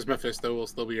 because Mephisto will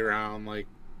still be around,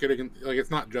 getting, it's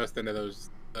not just into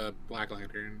those Black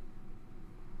Lantern.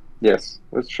 Yes,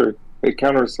 that's true. It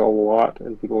counters a lot,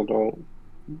 and people don't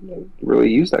really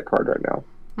use that card right now.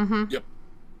 Mm-hmm. Yep.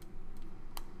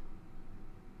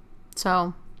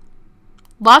 So,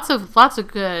 lots of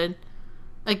good.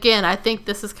 Again, I think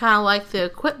this is kind of like the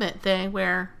equipment thing,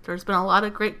 where there's a lot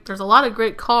of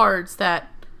great cards that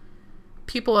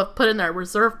people have put in their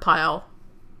reserve pile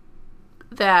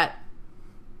that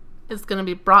is going to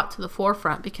be brought to the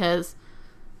forefront because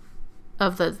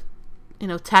of the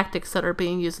tactics that are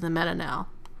being used in the meta now.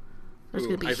 I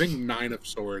think 9 of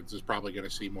Swords is probably going to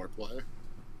see more play.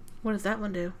 What does that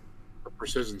one do? A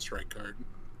Precision Strike card.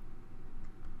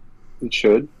 It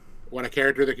should. When a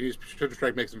character that can use Precision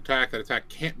Strike makes an attack, that attack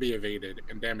can't be evaded,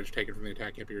 and damage taken from the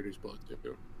attack can't be reduced below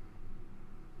 2.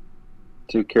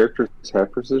 Do characters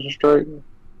have Precision Strike?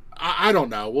 I don't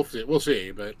know. We'll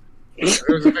see, but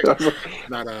there's a big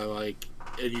not and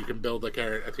you can build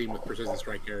a team with Precision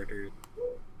Strike characters.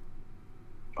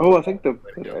 Oh, I think the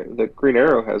Green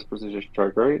Arrow has Precision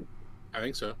Strike, right? I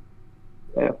think so.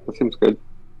 Yeah, that seems good.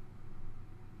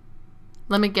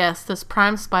 Let me guess. Does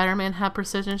Prime Spider-Man have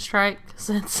Precision Strike?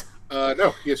 Since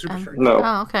no, he has Super Strike. No.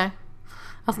 Oh, okay. I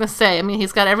was gonna say. I mean,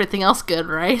 he's got everything else good,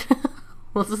 right?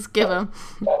 We'll just give him.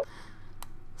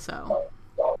 So,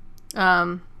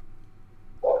 but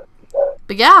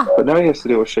yeah. But now he has to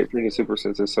deal with Shape 3 Super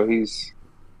Senses, so he's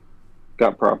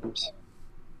got problems.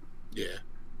 Yeah.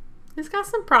 He's got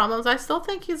some problems. I still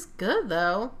think he's good,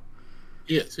 though.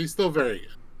 Yes, he's still very good.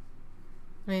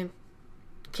 I mean,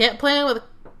 can't play him with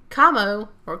Kaimu.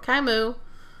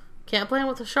 Can't play him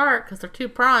with a Shark because they're 2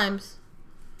 primes.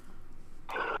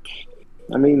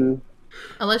 I mean...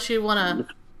 Unless you want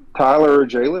to... Tyler or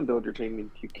Jalen build your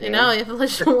team if you can.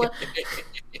 Unless you want...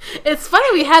 It's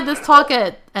funny, we had this talk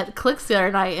at Clicks the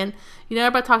other night, and,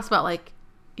 everybody talks about, oh,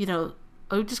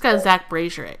 you just gotta Zach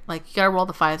Brazier it. You gotta roll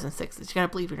the 5s and 6s. You gotta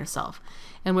believe in yourself.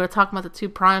 And we were talking about the 2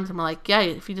 primes, and we're like, yeah,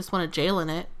 if you just want to Jalen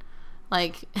it.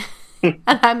 And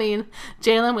I mean,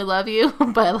 Jalen, we love you,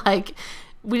 but,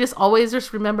 we just always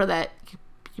just remember that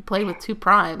you played with 2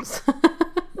 primes.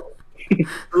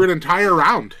 For an entire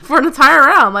round.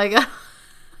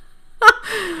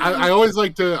 I always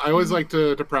like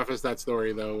to preface that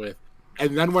story, though, with,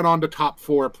 and then went on to top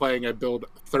 4 playing a build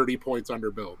 30 points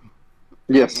under build.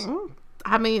 Yes.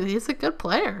 I mean, he's a good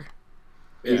player.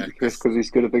 Yeah, just because he's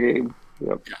good at the game.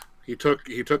 Yep. Yeah, he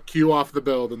took Q off the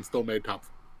build and still made top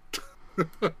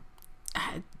 4.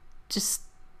 Just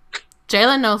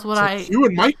Jalen knows what You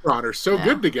and Micron are so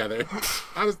good together.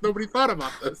 How does nobody thought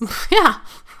about this? Yeah.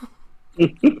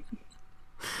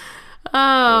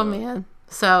 Oh man.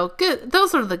 So good.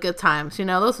 Those are the good times.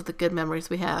 Those are the good memories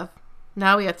we have.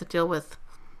 Now we have to deal with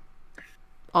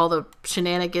all the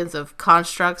shenanigans of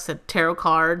constructs and tarot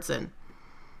cards and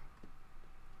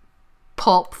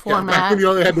pulp format. Back when you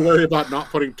only had to worry about not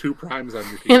putting 2 primes on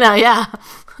your team. Yeah.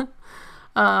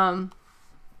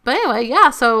 But anyway,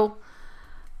 yeah, so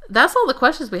that's all the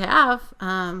questions we have.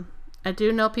 I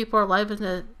do know people are loving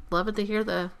to hear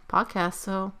the podcast,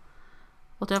 so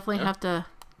we'll definitely have to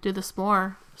do this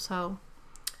more. So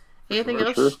anything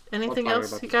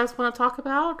else you guys want to talk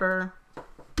about, or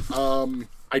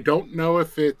I don't know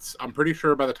if I'm pretty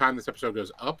sure by the time this episode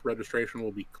goes up, registration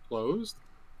will be closed.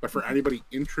 But for anybody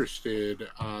interested,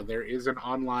 there is an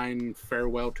online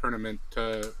farewell tournament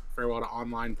farewell to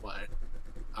online play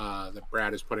that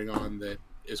Brad is putting on that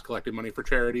is collecting money for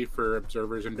charity for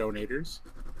observers and donators.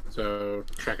 So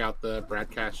check out the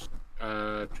Bradcast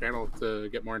channel to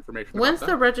get more information. When's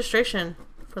the registration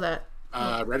for that?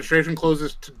 Registration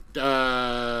closes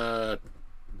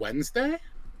Wednesday?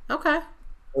 Okay.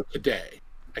 Or today.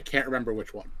 I can't remember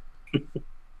which one.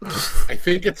 I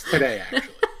think it's today,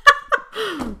 actually.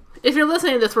 If you're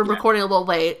listening to this, we're recording a little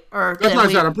late. Or that's what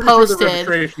I said. I'm pretty sure the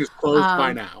registration is closed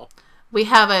by now. We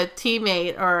have a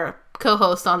teammate or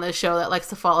co-host on this show that likes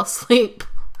to fall asleep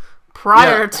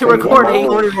prior to recording.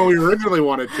 Recording what we originally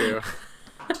wanted to.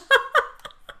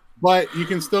 But you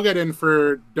can still get in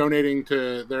for donating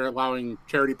to. They're allowing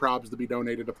charity props to be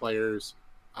donated to players.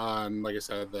 Like I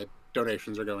said, the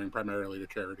donations are going primarily to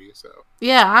charity. So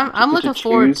yeah, I'm looking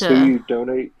forward to. Who you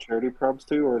donate charity props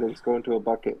to, or it's going to a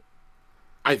bucket.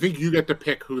 I think you get to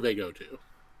pick who they go to.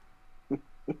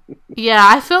 Yeah,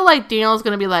 I feel like Daniel's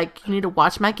gonna be like, you need to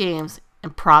watch my games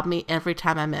and prod me every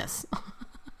time I miss.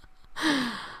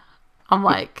 I'm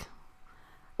like,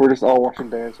 we're just all watching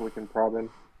Dan so we can prod him.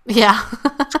 Yeah,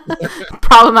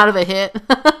 prod him out of a hit.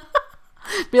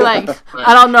 Be like,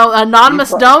 I don't know,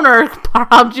 anonymous donor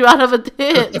probbed you out of a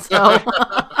hit. So,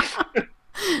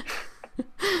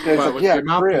 like, yeah,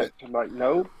 crit. I'm like,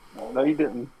 no, you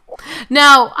didn't.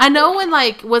 Now I know when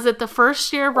was it the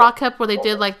first year of Rock Cup where they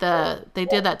did they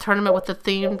did that tournament with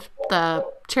the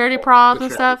charity props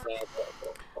and stuff.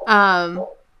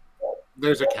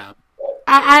 There's a cap.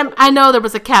 I know there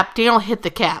was a cap. Daniel hit the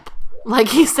cap. Like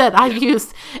he said, I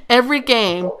used every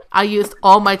game. I used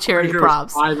all my charity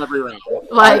props. 5 every round.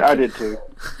 I did too.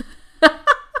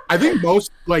 I think most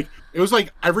it was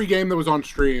every game that was on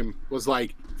stream was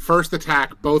first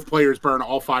attack. Both players burn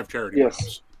all 5 charity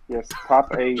props. Yes,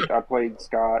 top 8. I played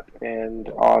Scott, and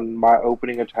on my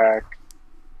opening attack,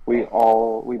 we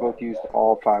both used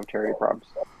all 5 charity props.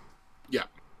 Yeah.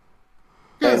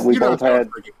 And we both had,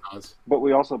 but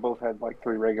we also both had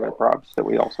 3 regular props that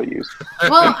we also used.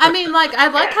 Well, I mean, I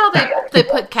like how they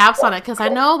put caps on it, because I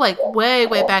know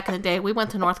way back in the day, we went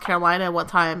to North Carolina one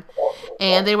time,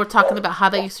 and they were talking about how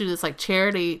they used to do this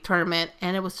charity tournament,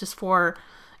 and it was just for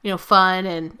fun,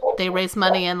 and they raised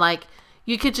money, and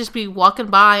you could just be walking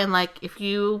by, and if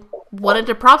you wanted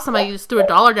to prop somebody, you just threw $1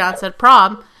 down and said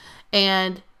prob,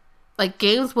 and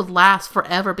games would last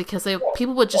forever because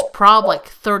people would just prob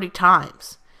 30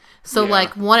 times. So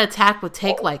one attack would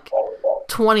take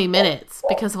 20 minutes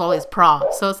because of all these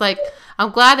probs. So it's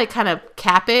I'm glad they kind of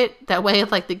cap it that way.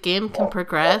 The game can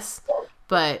progress,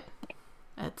 but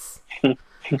that's.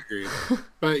 Agreed.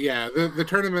 But yeah, the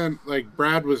tournament,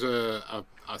 Brad was a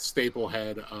staple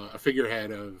head, a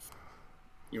figurehead of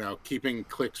keeping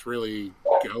clicks really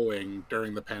going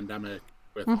during the pandemic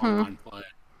with online play.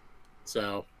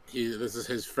 So this is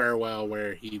his farewell,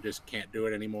 where he just can't do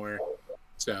it anymore.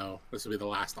 So this will be the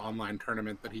last online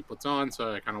tournament that he puts on.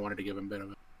 So I kind of wanted to give him a bit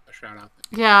of a shout out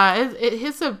there. Yeah,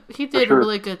 he did a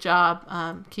really good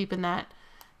job keeping that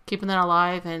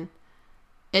alive, and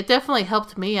it definitely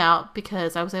helped me out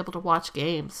because I was able to watch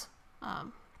games.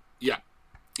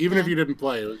 Even if you didn't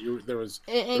play, there was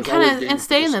stay in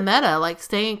the meta,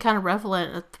 staying kind of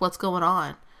relevant with what's going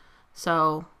on.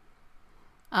 So,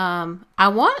 I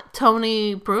want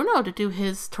Tony Bruno to do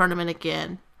his tournament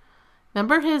again.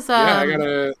 Remember his?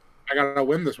 I gotta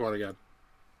win this one again.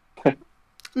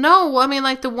 No, I mean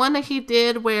the one that he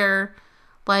did where,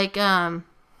 everybody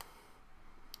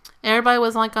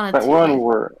was on a that team. One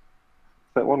where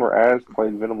Az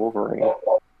played Venom Wolverine.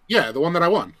 Yeah, the one that I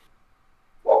won.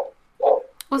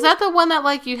 Was that the one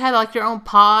that you had your own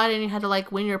pod and you had to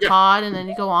win your pod and then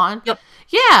you go on? Yep.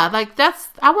 Yeah,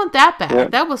 I want that back.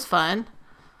 Yep. That was fun.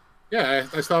 Yeah,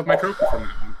 I still have my trophy from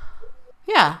that one.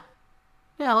 Yeah.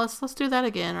 Yeah, let's do that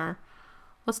again, or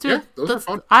let's do it. Those are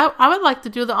fun. I would like to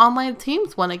do the online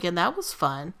teams one again. That was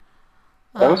fun.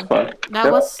 That was fun.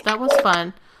 That was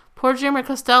fun. Poor Jimmy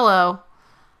Costello.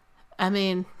 I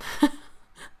mean,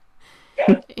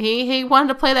 he wanted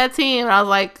to play that team, and I was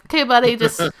like, okay, buddy,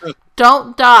 just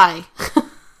don't die.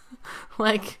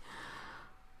 But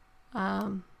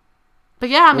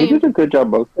yeah, I mean, he did a good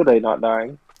job both today, not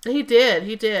dying. He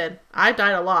did. I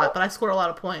died a lot, but I scored a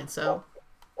lot of points, so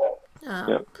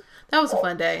that was a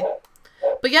fun day.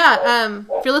 But yeah,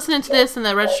 if you're listening to this and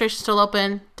the registration's still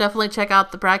open, definitely check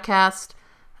out the broadcast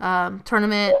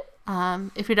tournament.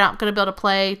 If you're not going to be able to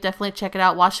play, definitely check it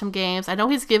out. Watch some games. I know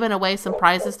he's giving away some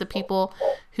prizes to people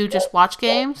who just watch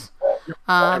games.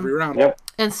 Every round. Yep.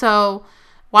 And so,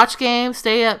 watch games,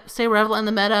 stay relevant in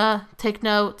the meta, take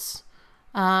notes,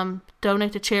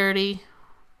 donate to charity.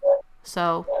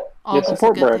 So, all those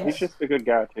support good Brad. things. He's just a good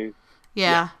guy too.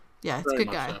 Yeah, it's a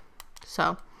good guy.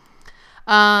 So,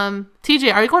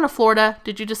 TJ, are you going to Florida?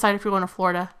 Did you decide if you're going to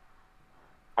Florida?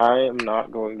 I am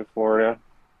not going to Florida.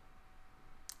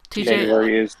 TJ,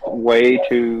 January is way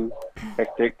too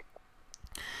hectic.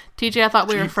 TJ, I thought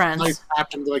we were friends. Flights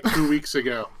happened 2 weeks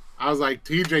ago. I was like,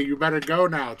 TJ, you better go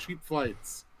now. Cheap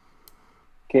flights.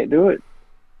 Can't do it.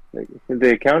 In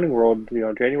the accounting world,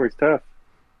 January's tough.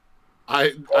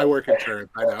 I work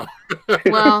insurance. I know.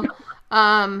 Well,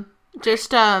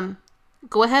 just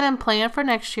go ahead and plan for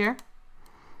next year.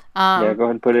 Go ahead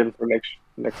and put in for next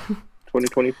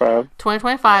 2025.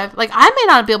 2025. I may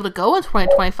not be able to go in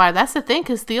 2025. That's the thing,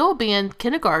 because Theo will be in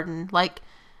kindergarten.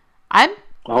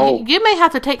 Oh, You may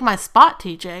have to take my spot,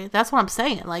 TJ. That's what I'm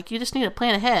saying. Like, you just need to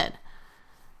plan ahead.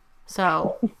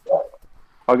 So,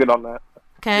 I'll get on that.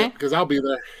 okay? Because I'll be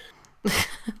there.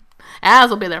 Az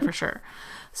will be there for sure.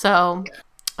 So,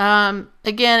 again,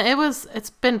 it's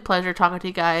been a pleasure talking to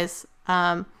you guys.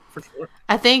 For sure.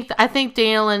 I think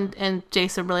Daniel and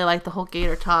Jason really like the whole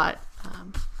Gator Tot.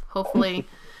 Hopefully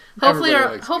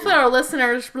our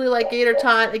listeners really like Gator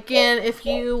Tot. Again, if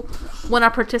you want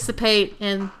to participate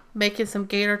in making some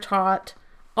Gator Tot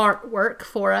artwork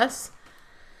for us,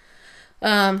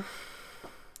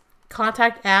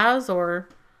 contact Az or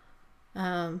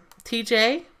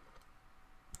TJ,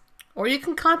 or you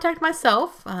can contact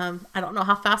myself. I don't know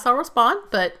how fast I'll respond,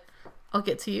 but I'll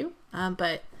get to you.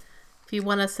 But if you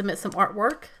want to submit some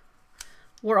artwork,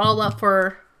 we're all up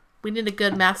for. We need a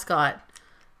good mascot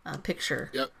picture.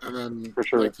 Yep, and then For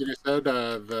sure. like you said,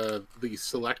 the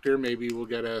selector, maybe we'll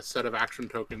get a set of action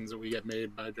tokens that we get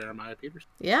made by Jeremiah Peters.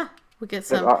 Yeah, we'll get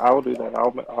Yeah, some. I will do that.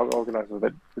 I'll organize with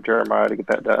it for Jeremiah to get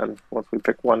that done once we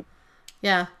pick one.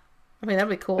 Yeah, I mean that'd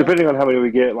be cool. Depending on how many we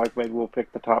get, like maybe we'll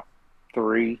pick the top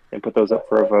 3 and put those up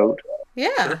for a vote.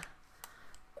 Yeah,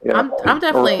 Yeah, I'm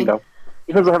definitely. Or,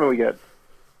 depends on how many we get.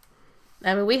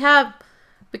 I mean, we kind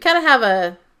of have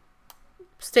a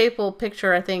staple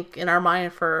picture, I think, in our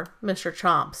mind for Mr.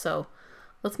 Chomp. So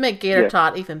let's make Gator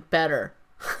Tot even better.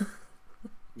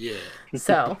 Yeah.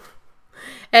 So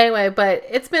anyway, but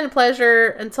it's been a pleasure.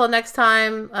 Until next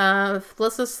time,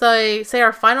 let's just say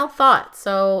our final thought.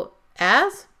 So,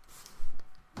 Az?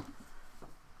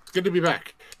 It's good to be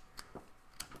back.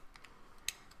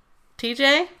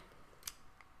 TJ?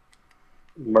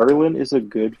 Merlin is a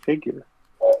good figure.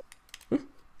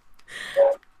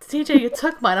 TJ, you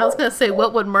took mine. I was going to say,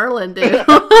 what would Merlin do?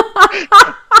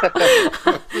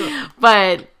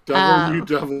 But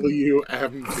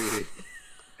WWMD.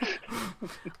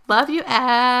 love you,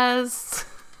 Az.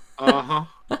 Uh-huh.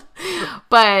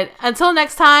 But until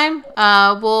next time,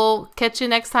 we'll catch you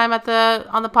next time on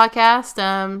the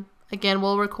podcast. Again,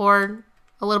 we'll record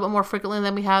a little bit more frequently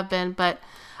than we have been, but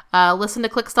listen to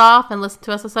Clickstop and listen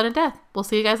to us on Sudden Death. We'll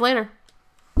see you guys later.